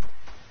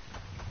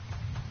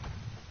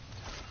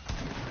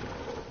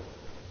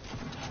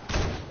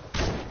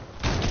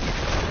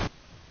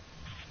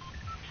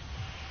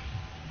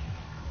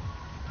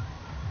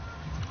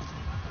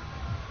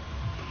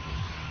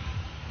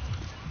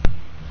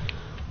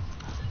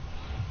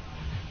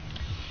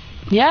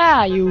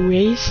 Yeah, you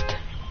waste.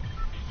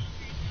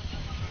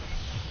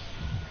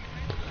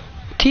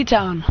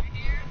 T-Town.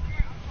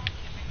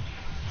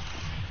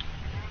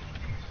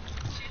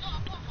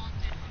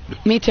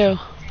 Me too.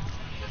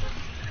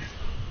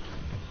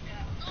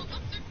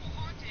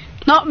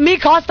 No, me,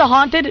 Costa,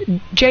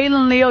 Haunted,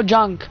 Jalen, Leo,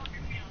 Junk.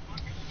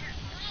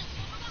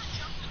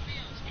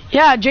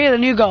 Yeah,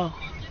 Jalen, you go.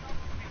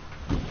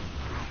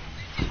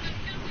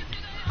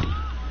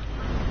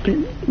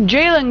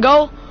 Jalen,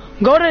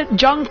 go to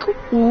Junk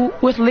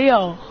with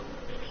Leo.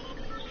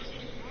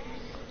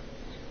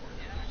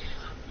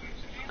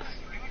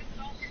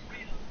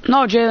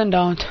 No, Jalen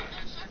don't.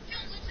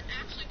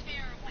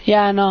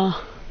 Yeah, I know.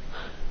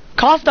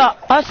 Costa,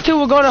 us two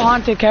will go to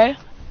Haunted, okay?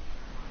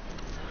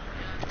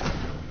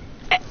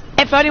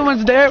 If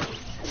anyone's there,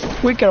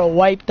 we could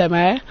wipe them,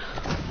 eh?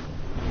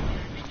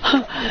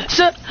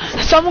 So,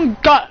 someone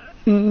got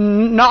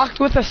knocked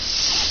with a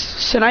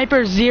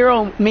sniper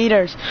 0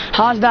 meters.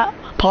 How's that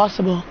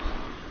possible?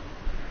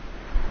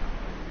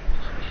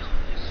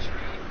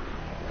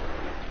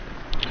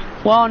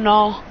 Well,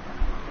 no.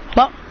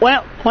 But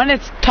when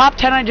it's top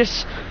 10, I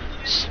just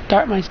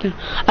start my spin.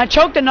 I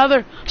choked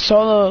another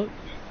solo.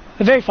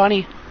 Very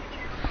funny.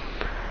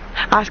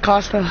 Ask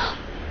Costa.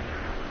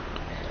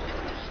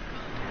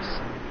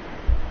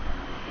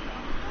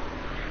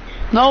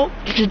 No,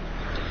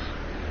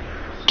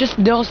 just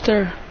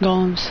Dilster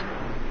golems.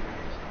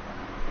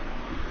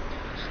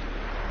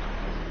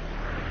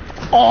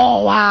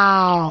 Oh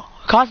wow,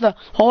 Costa,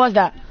 what was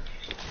that?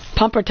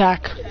 Pump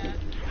attack.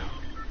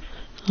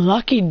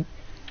 Lucky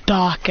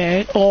Doc,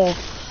 eh? Oh,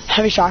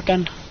 heavy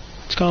shotgun.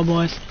 Let's go,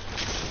 boys.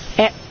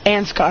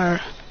 And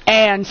Scar.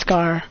 And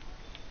Scar.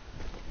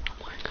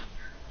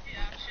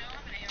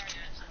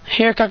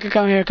 Here, come.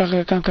 Here, come.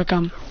 Here,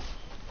 come.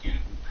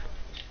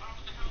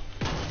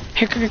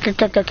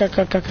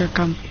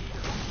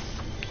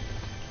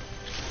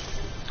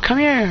 Come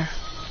here.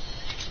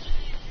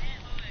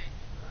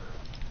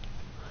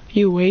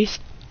 You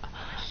waste.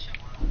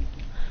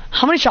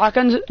 How many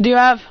shotguns do you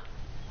have?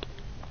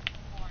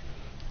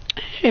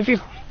 If you...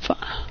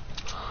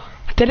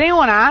 Did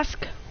anyone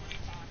ask?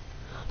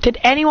 Did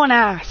anyone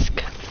ask?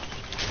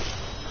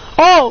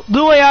 Oh,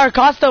 blue AR,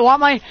 Costa,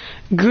 want my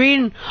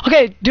green...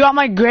 Okay, do you want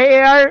my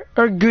gray AR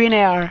or green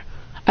AR?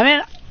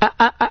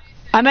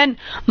 I meant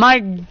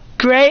my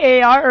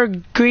gray AR or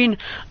green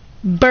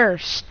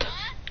burst.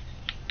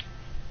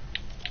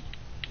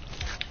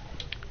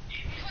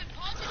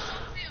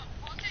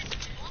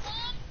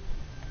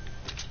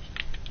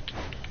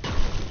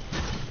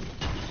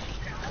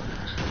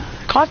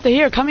 Costa,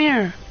 here, come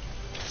here.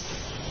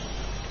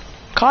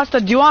 Costa,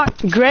 do you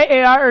want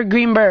gray AR or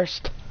green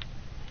burst?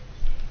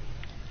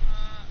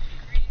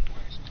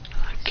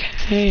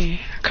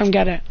 Okay, come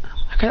get it.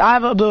 Cause I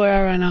have a blue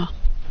AR right now.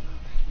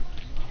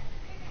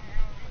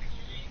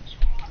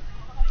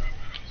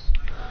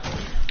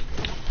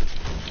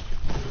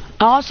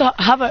 I also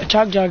have a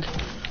chug jug.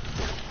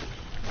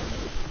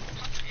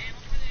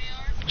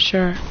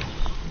 Sure.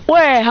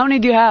 Wait, how many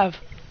do you have?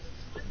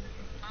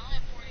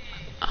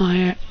 Oh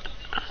yeah.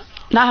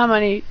 Not how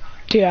many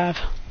do you have?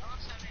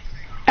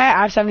 Hey,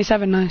 I have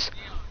 77, nice.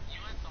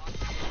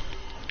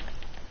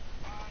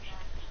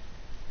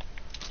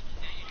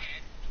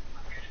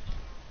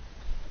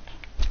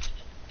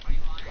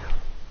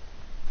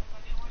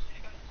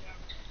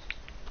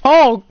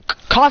 Oh,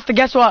 Costa,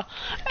 guess what?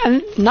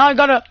 And now I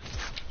got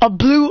a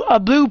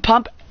blue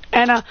pump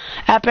and a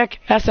epic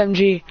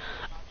SMG.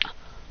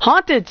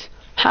 Haunted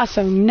has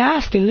some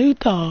nasty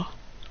loot though.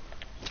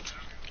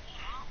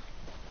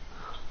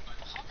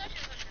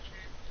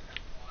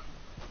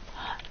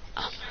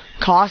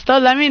 Costa,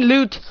 let me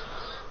loot.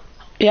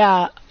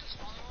 Yeah.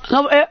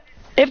 No,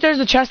 if there's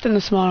a chest in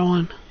the smaller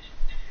one.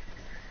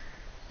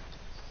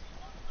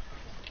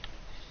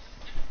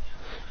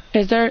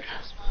 Is there?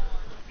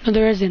 No,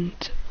 there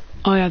isn't.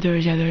 Oh yeah, there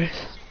is. Yeah, there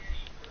is.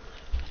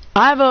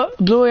 I have a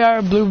blue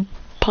AR, blue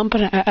pump,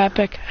 and an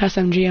epic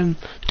SMG. I'm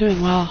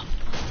doing well.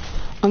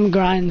 I'm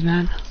grinds,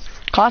 man.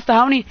 Costa,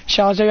 how many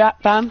shells are you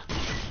at, fam?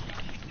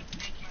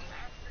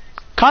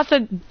 Costa,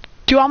 do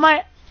you want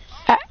my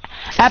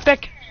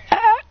epic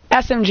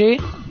SMG?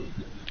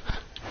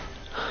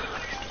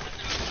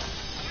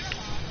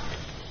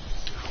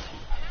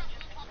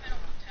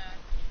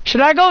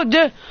 Should I go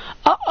do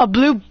a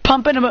blue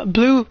pump and a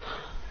blue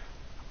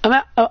I'm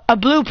at a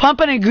blue pump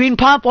and a green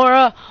pump, or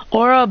a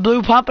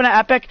blue pump and an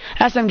epic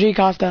SMG,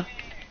 Costa.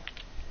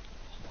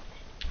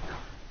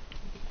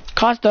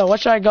 Costa, what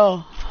should I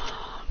go?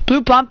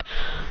 Blue pump,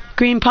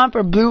 green pump,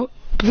 or blue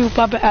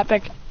pump and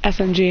epic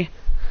SMG?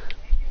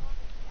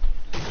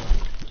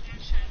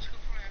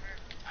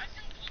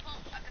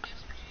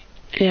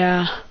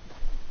 Yeah.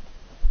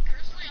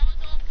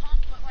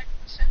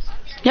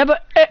 Yeah,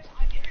 but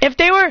if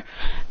they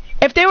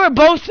were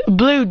both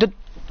blue,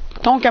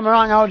 don't get me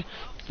wrong, I would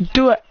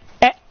do it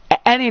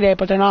any day,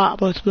 but they're not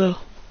both blue.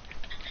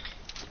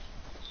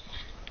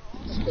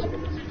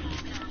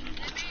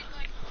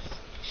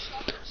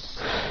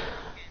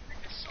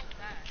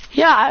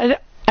 Yeah,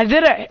 I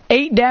did a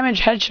 8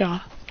 damage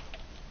headshot.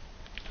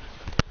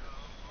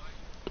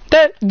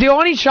 The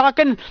only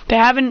shotgun they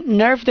haven't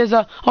nerfed is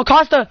a. Oh,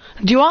 Costa,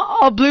 do you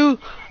want a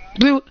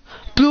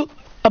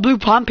blue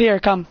pump here?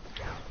 Come.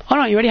 Oh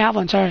no, you already have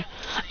one. Sorry.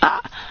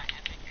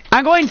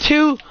 I'm going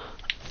to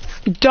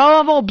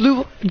double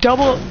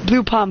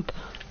blue pump.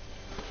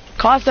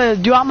 Costa,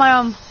 do you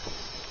want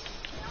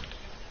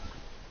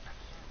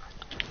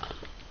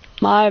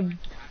my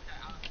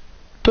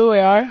blue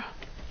AR?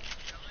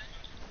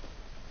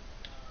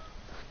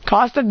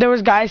 Costa, there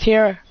was guys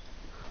here.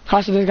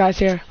 Costa, there's guys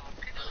here.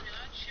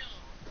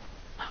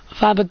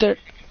 Fine, but do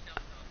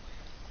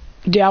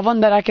you have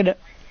one that I could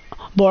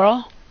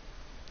borrow?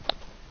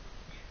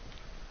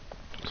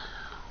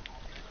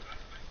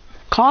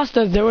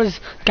 Costa, there was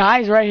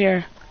guys right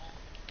here.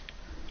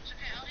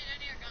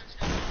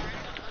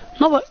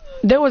 No, but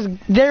there's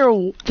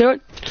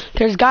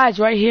guys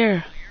right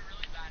here.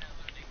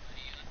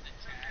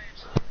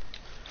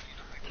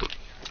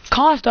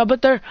 Costa,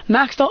 but they're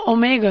maxed out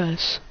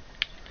Omegas.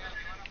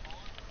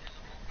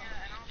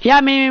 Yeah,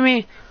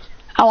 me.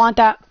 I want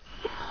that.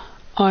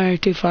 Oh, you're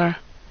too far.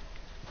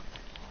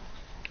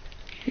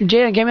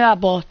 Jaden, give me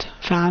that bolt,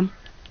 fam.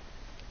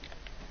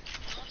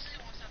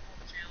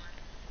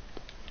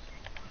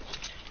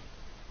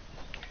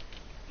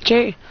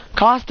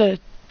 Costa,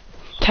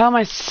 tell him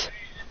I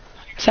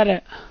said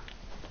it.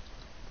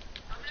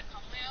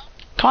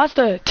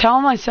 Costa, tell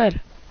him I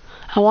said.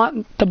 I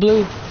want the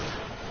blue.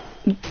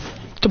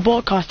 The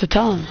bolt, Costa,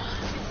 tell him.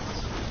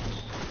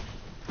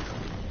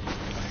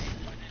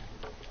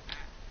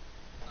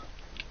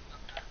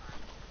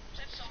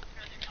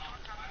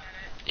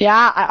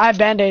 Yeah, I have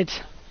band-aids.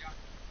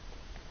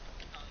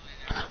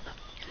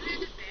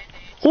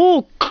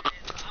 Ooh!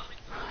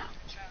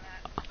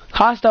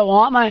 Costa,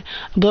 want my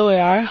blue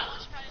AR?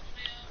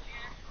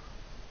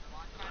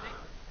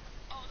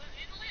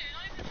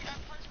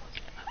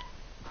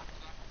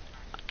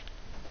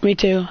 Me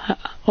too.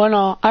 Well,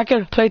 no, I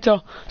could play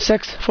till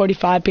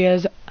 6:45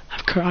 because I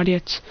have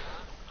karate.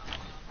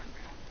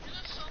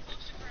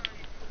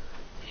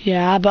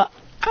 Yeah, but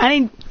I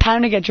need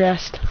time to get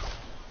dressed.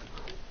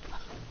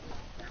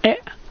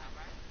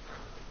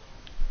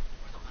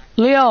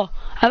 Leo,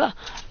 I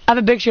have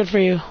a big shield for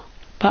you,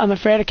 but I'm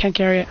afraid I can't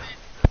carry it.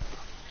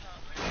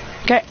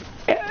 Okay,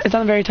 it's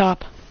on the very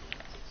top.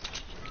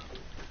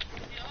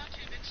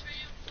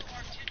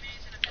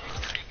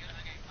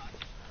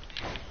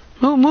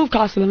 Move,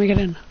 Costa, let me get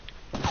in.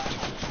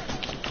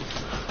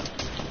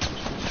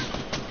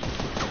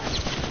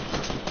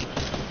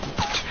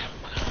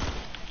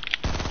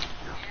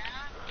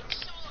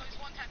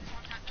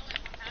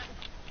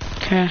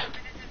 Okay.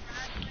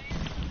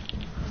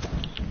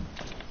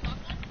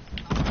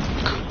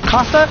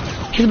 Costa,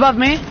 he's above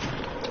me.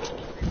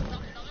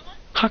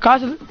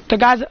 Costa, the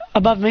guy's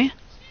above me.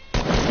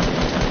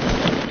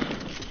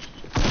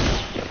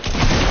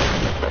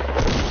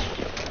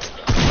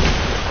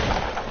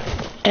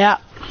 Yeah.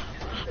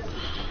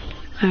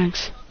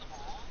 Thanks.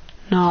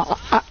 No,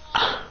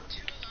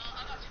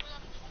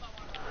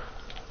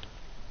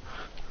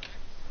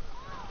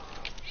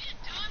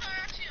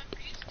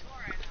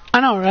 I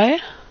know, right?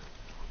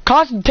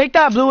 Costa, take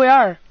that blue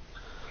AR.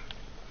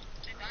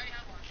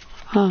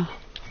 Huh.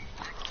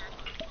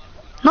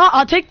 No,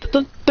 I'll take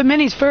the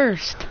minis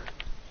first.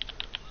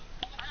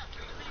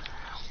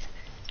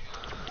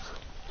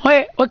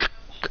 Wait, what?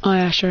 Oh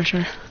yeah, sure.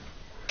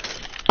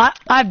 I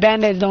have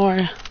band-aids, don't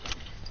worry.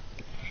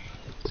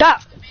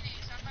 That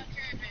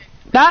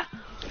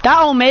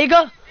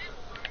Omega,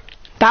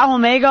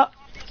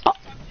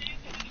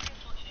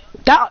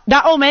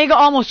 that Omega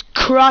almost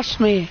crushed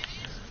me.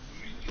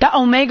 That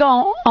Omega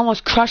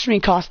almost crushed me,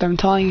 Costa, I'm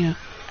telling you.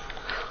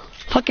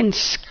 Fucking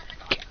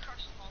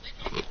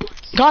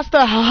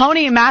Costa, how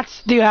many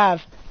mats do you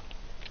have?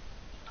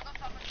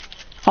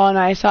 Oh,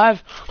 nice. I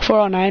have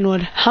 409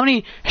 wood. How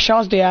many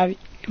shells do you have? You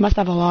must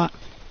have a lot.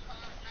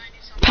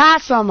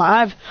 Pass them. I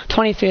have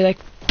 23. Like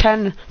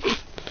 10,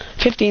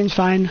 15 is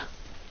fine.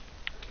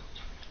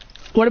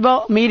 What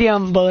about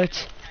medium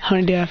bullets? How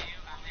many do you have?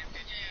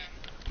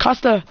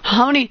 Costa,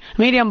 how many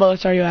medium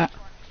bullets are you at?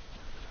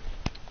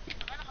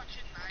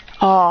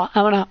 Oh,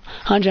 I'm at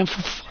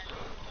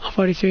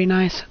 143.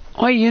 Nice.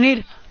 Wait, you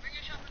need...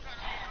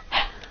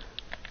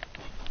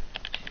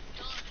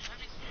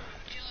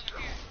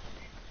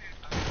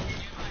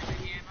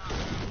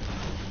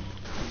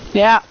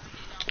 Yeah.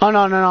 Oh,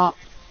 no, no, no.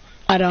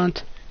 I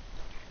don't.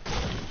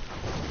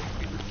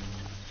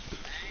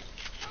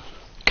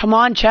 Come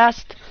on,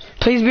 chest.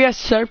 Please be a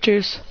surf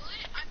juice.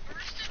 Literally, I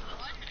burst in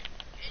one,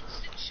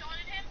 instant shot at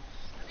him,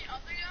 and the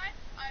other guy,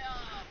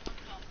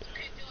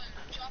 okay, Dylan,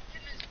 drop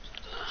him his,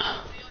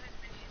 Leo his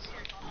minis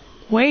here, drop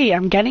him. Wait,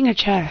 I'm getting a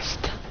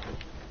chest.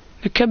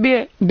 There could be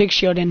a big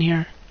shield in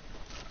here.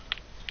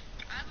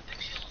 I have a big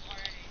shield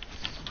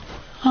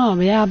already. Oh,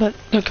 yeah, but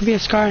there could be a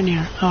scar in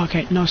here. Oh,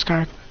 okay, no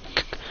scar.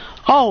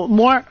 Oh,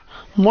 more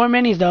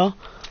minis, though.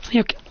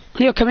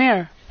 Leo, come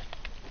here.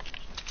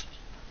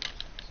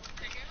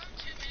 Okay, give him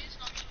 2 minis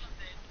and I'll give him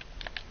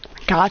a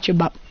big. Got you,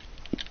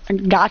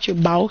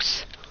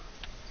 boss.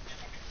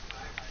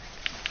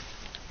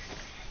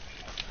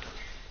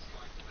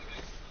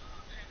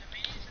 Okay, the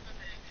minis and the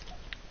big.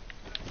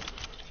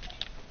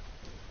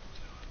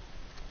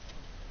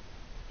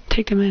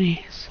 Take the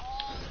minis.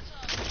 Oh, there's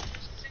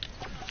a sick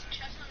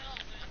chest in the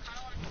middle, dude. I kinda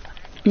wanna go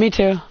there. Me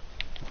too.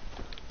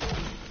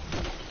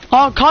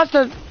 Oh,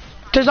 Costa,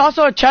 there's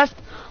also a chest.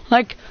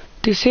 Like,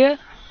 do you see it?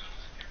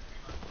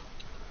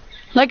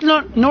 Like,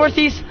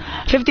 northeast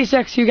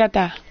 56, you get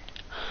that.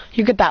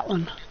 You get that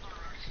one.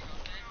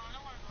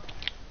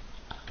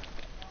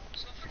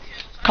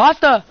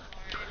 Costa,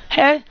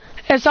 hey,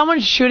 if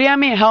someone's shooting at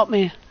me, help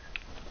me.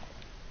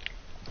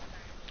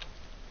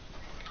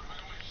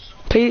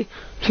 Please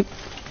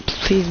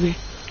be.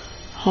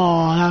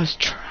 Oh, that was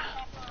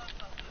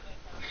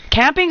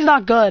camping's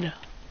not good. Does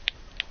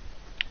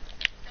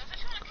it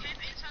show a camp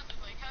inside the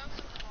lake house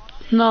at the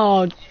bottom?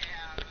 No. Yeah,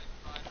 but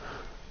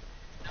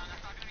no,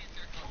 that's not gonna be in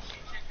circle.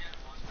 She checked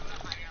it once. We're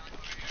not hiding out like over here.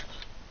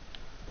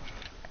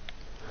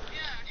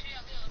 Yeah, actually,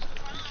 yeah, Leo, let's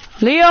go find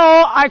out. Leo,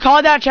 I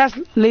called that chest.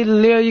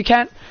 Leo, you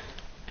can't.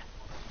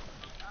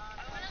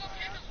 I'm gonna go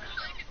camp in Little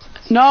Lake until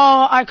it's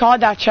No, I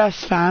called that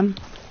chest, fam.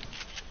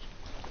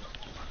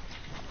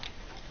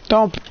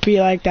 Don't be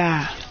like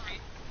that.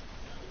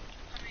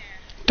 come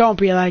here. Don't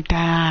be like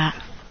that.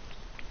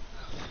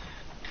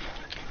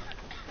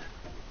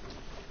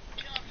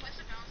 Dylan, place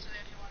a bouncer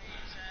there if you want to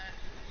use that.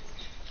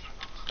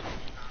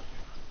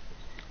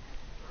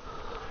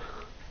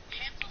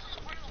 Cancels in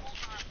the corner the whole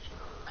time.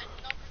 I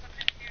know because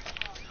I've been here for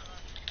a while.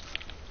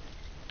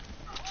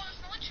 Oh,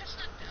 there's no one chest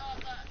in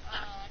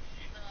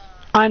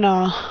I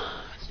know.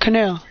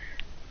 Canoe.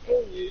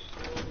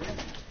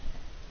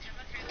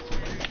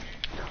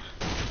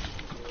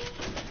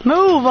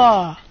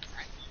 Move!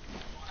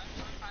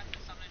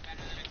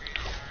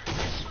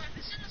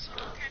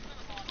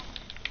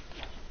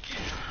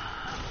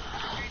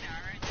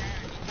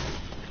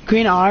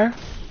 Green R.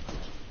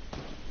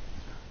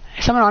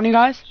 Is someone on you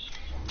guys?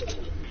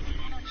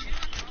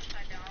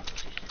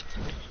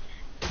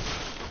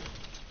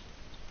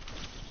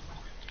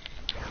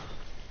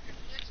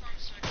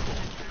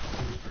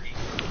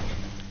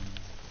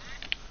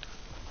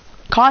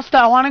 Costa,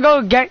 I'm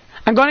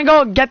gonna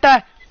go get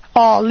that.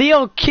 Oh,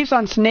 Leo keeps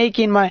on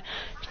snaking my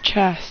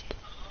chest.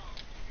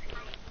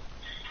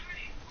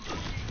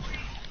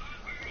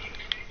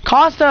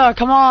 Costa,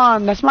 come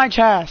on, that's my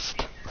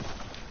chest.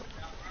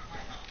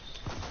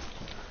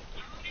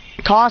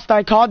 Costa,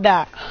 I called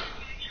that.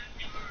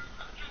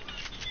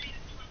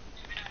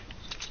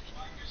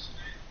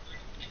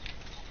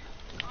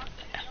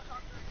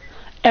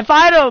 If I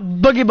had a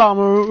boogie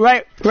bomb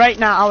right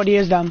now, I would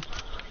use them.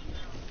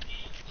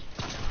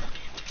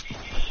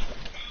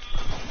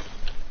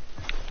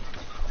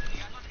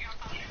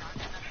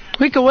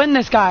 We could win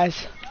this,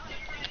 guys.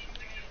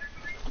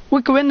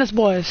 We could win this,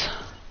 boys.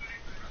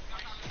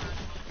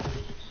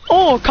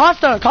 Oh,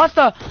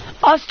 Costa,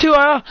 us two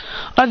are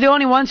the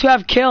only ones who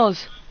have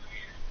kills.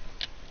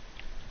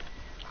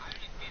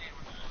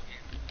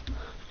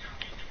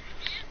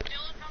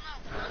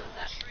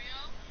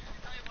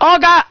 Oh,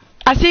 God,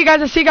 I see you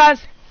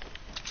guys.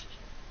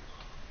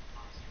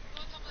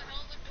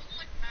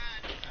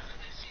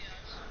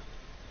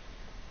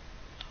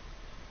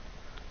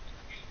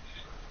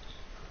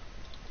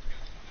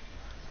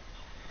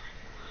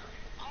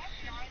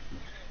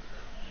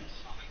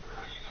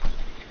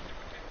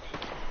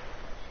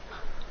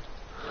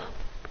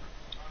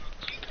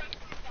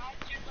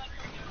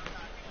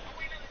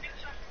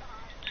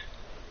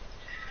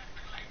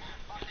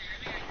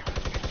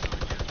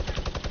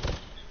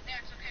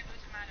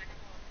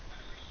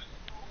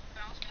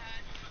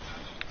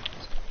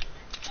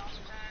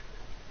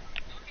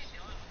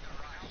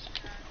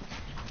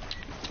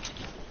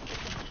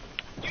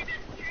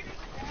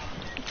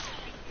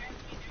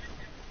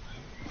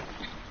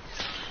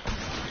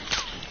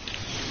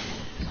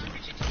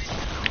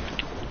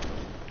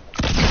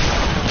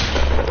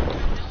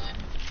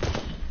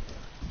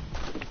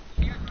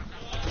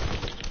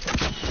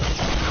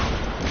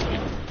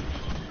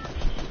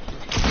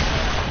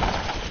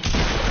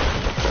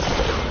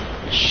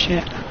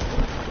 Shit.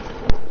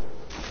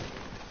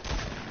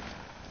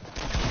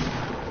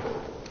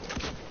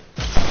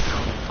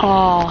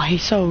 Oh,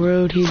 he's so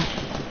rude. He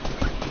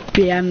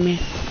BM'd me.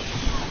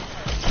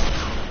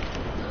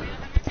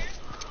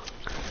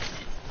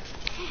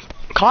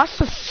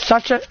 Costa's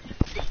such a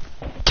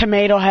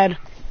tomato head.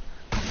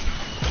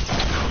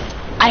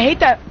 I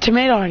hate that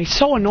tomato. He's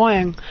so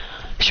annoying.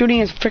 Shooting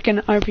his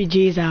freaking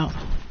RPGs out.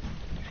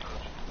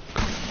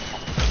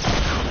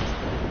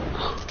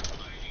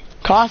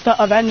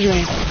 Costa, avenge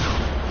me.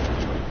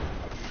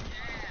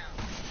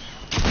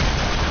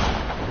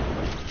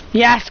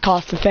 Yes,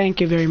 Costa, thank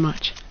you very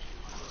much.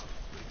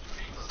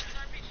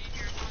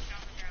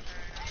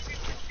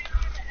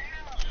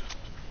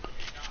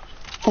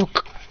 Oh,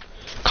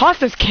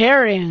 Costa's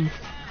carrying.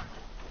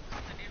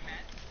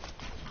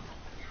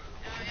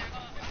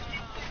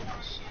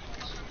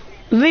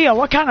 Leo,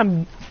 what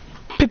kind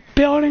of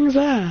building is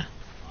that?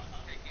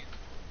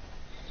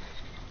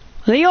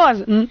 Leo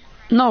has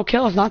no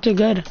kills, not too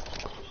good.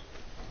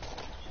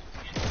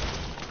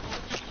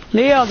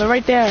 Leo, they're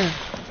right there.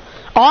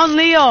 On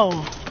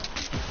Leo!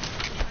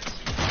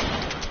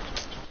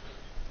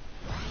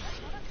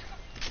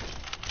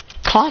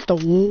 Costa,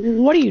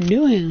 what are you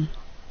doing?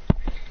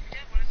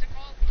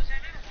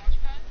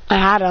 I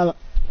had a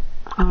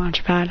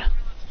launch pad.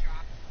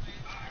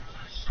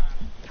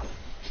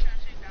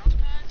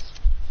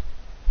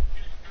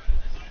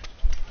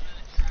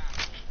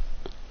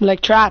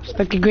 Like traps,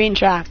 like the green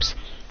traps.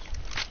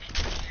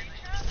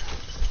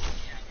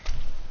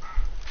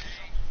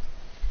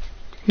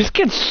 This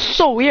kid's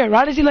so weird.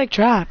 Why does he like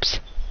traps?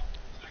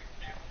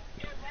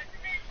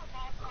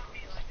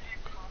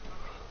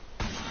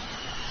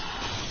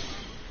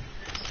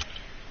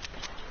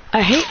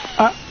 I hate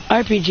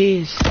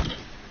RPGs.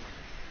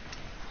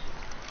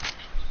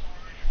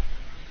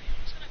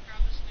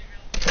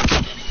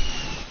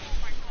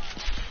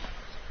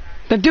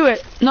 But do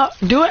it. No,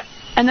 do it,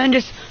 and then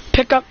just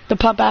pick up the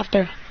pup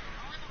after.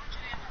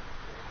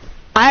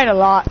 I had a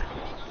lot.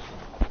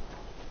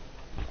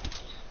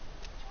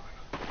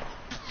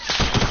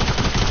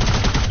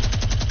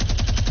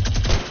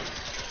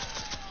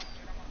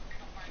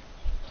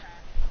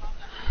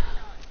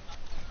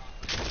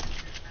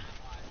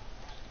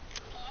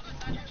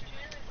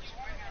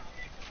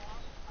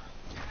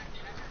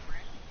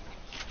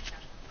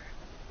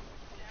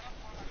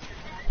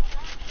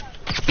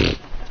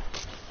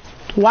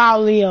 Wow,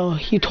 Leo,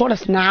 you told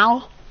us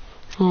now?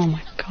 Oh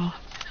my god.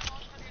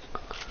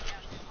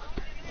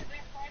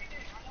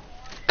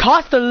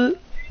 Costa,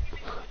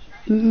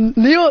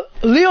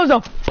 Leo's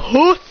a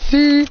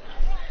pussy.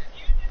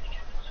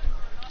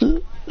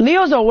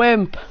 Leo's a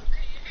wimp.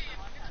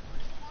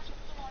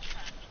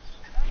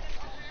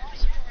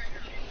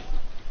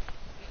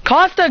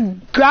 Costa,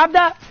 grab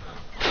that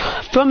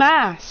from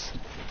ass.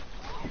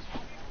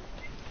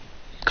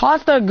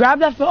 Costa, grab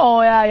that.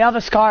 Oh yeah, you have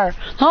a scar.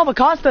 No, but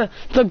Costa,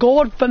 the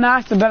gold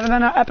FAMAS is better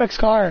than an epic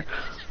scar.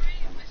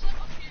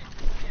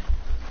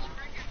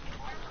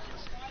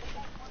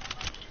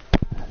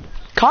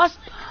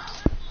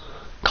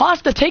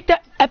 Costa, take the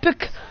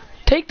epic,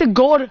 take the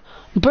gold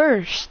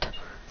burst.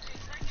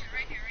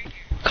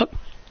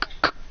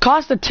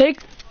 Costa, take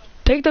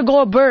the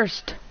gold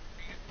burst.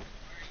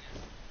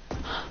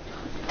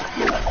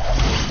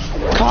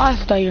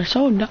 Costa, you're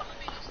so dumb.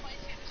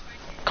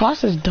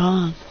 Costa's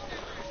dumb.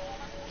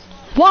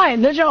 Why?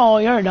 Oh,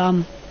 you're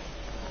dumb.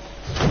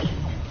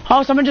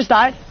 Oh, someone just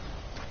died?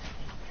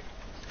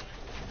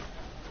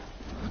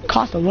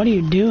 Costa, what are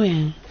you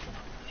doing?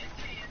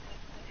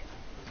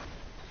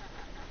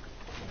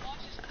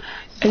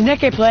 Is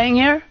Nicky playing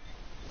here?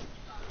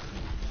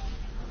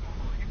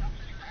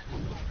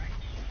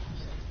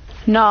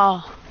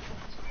 No.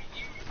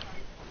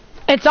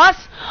 It's us,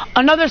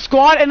 another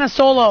squad, and a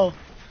solo.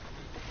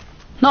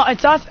 No,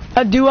 it's us,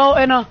 a duo,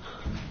 and a...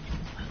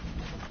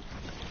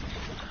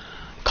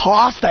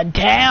 Costa,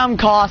 damn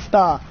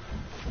Costa.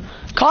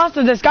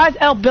 Costa, this guy's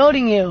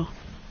outbuilding you.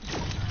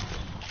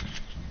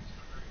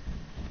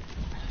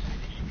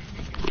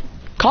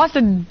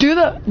 Costa, do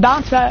the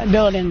bounce pad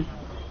building.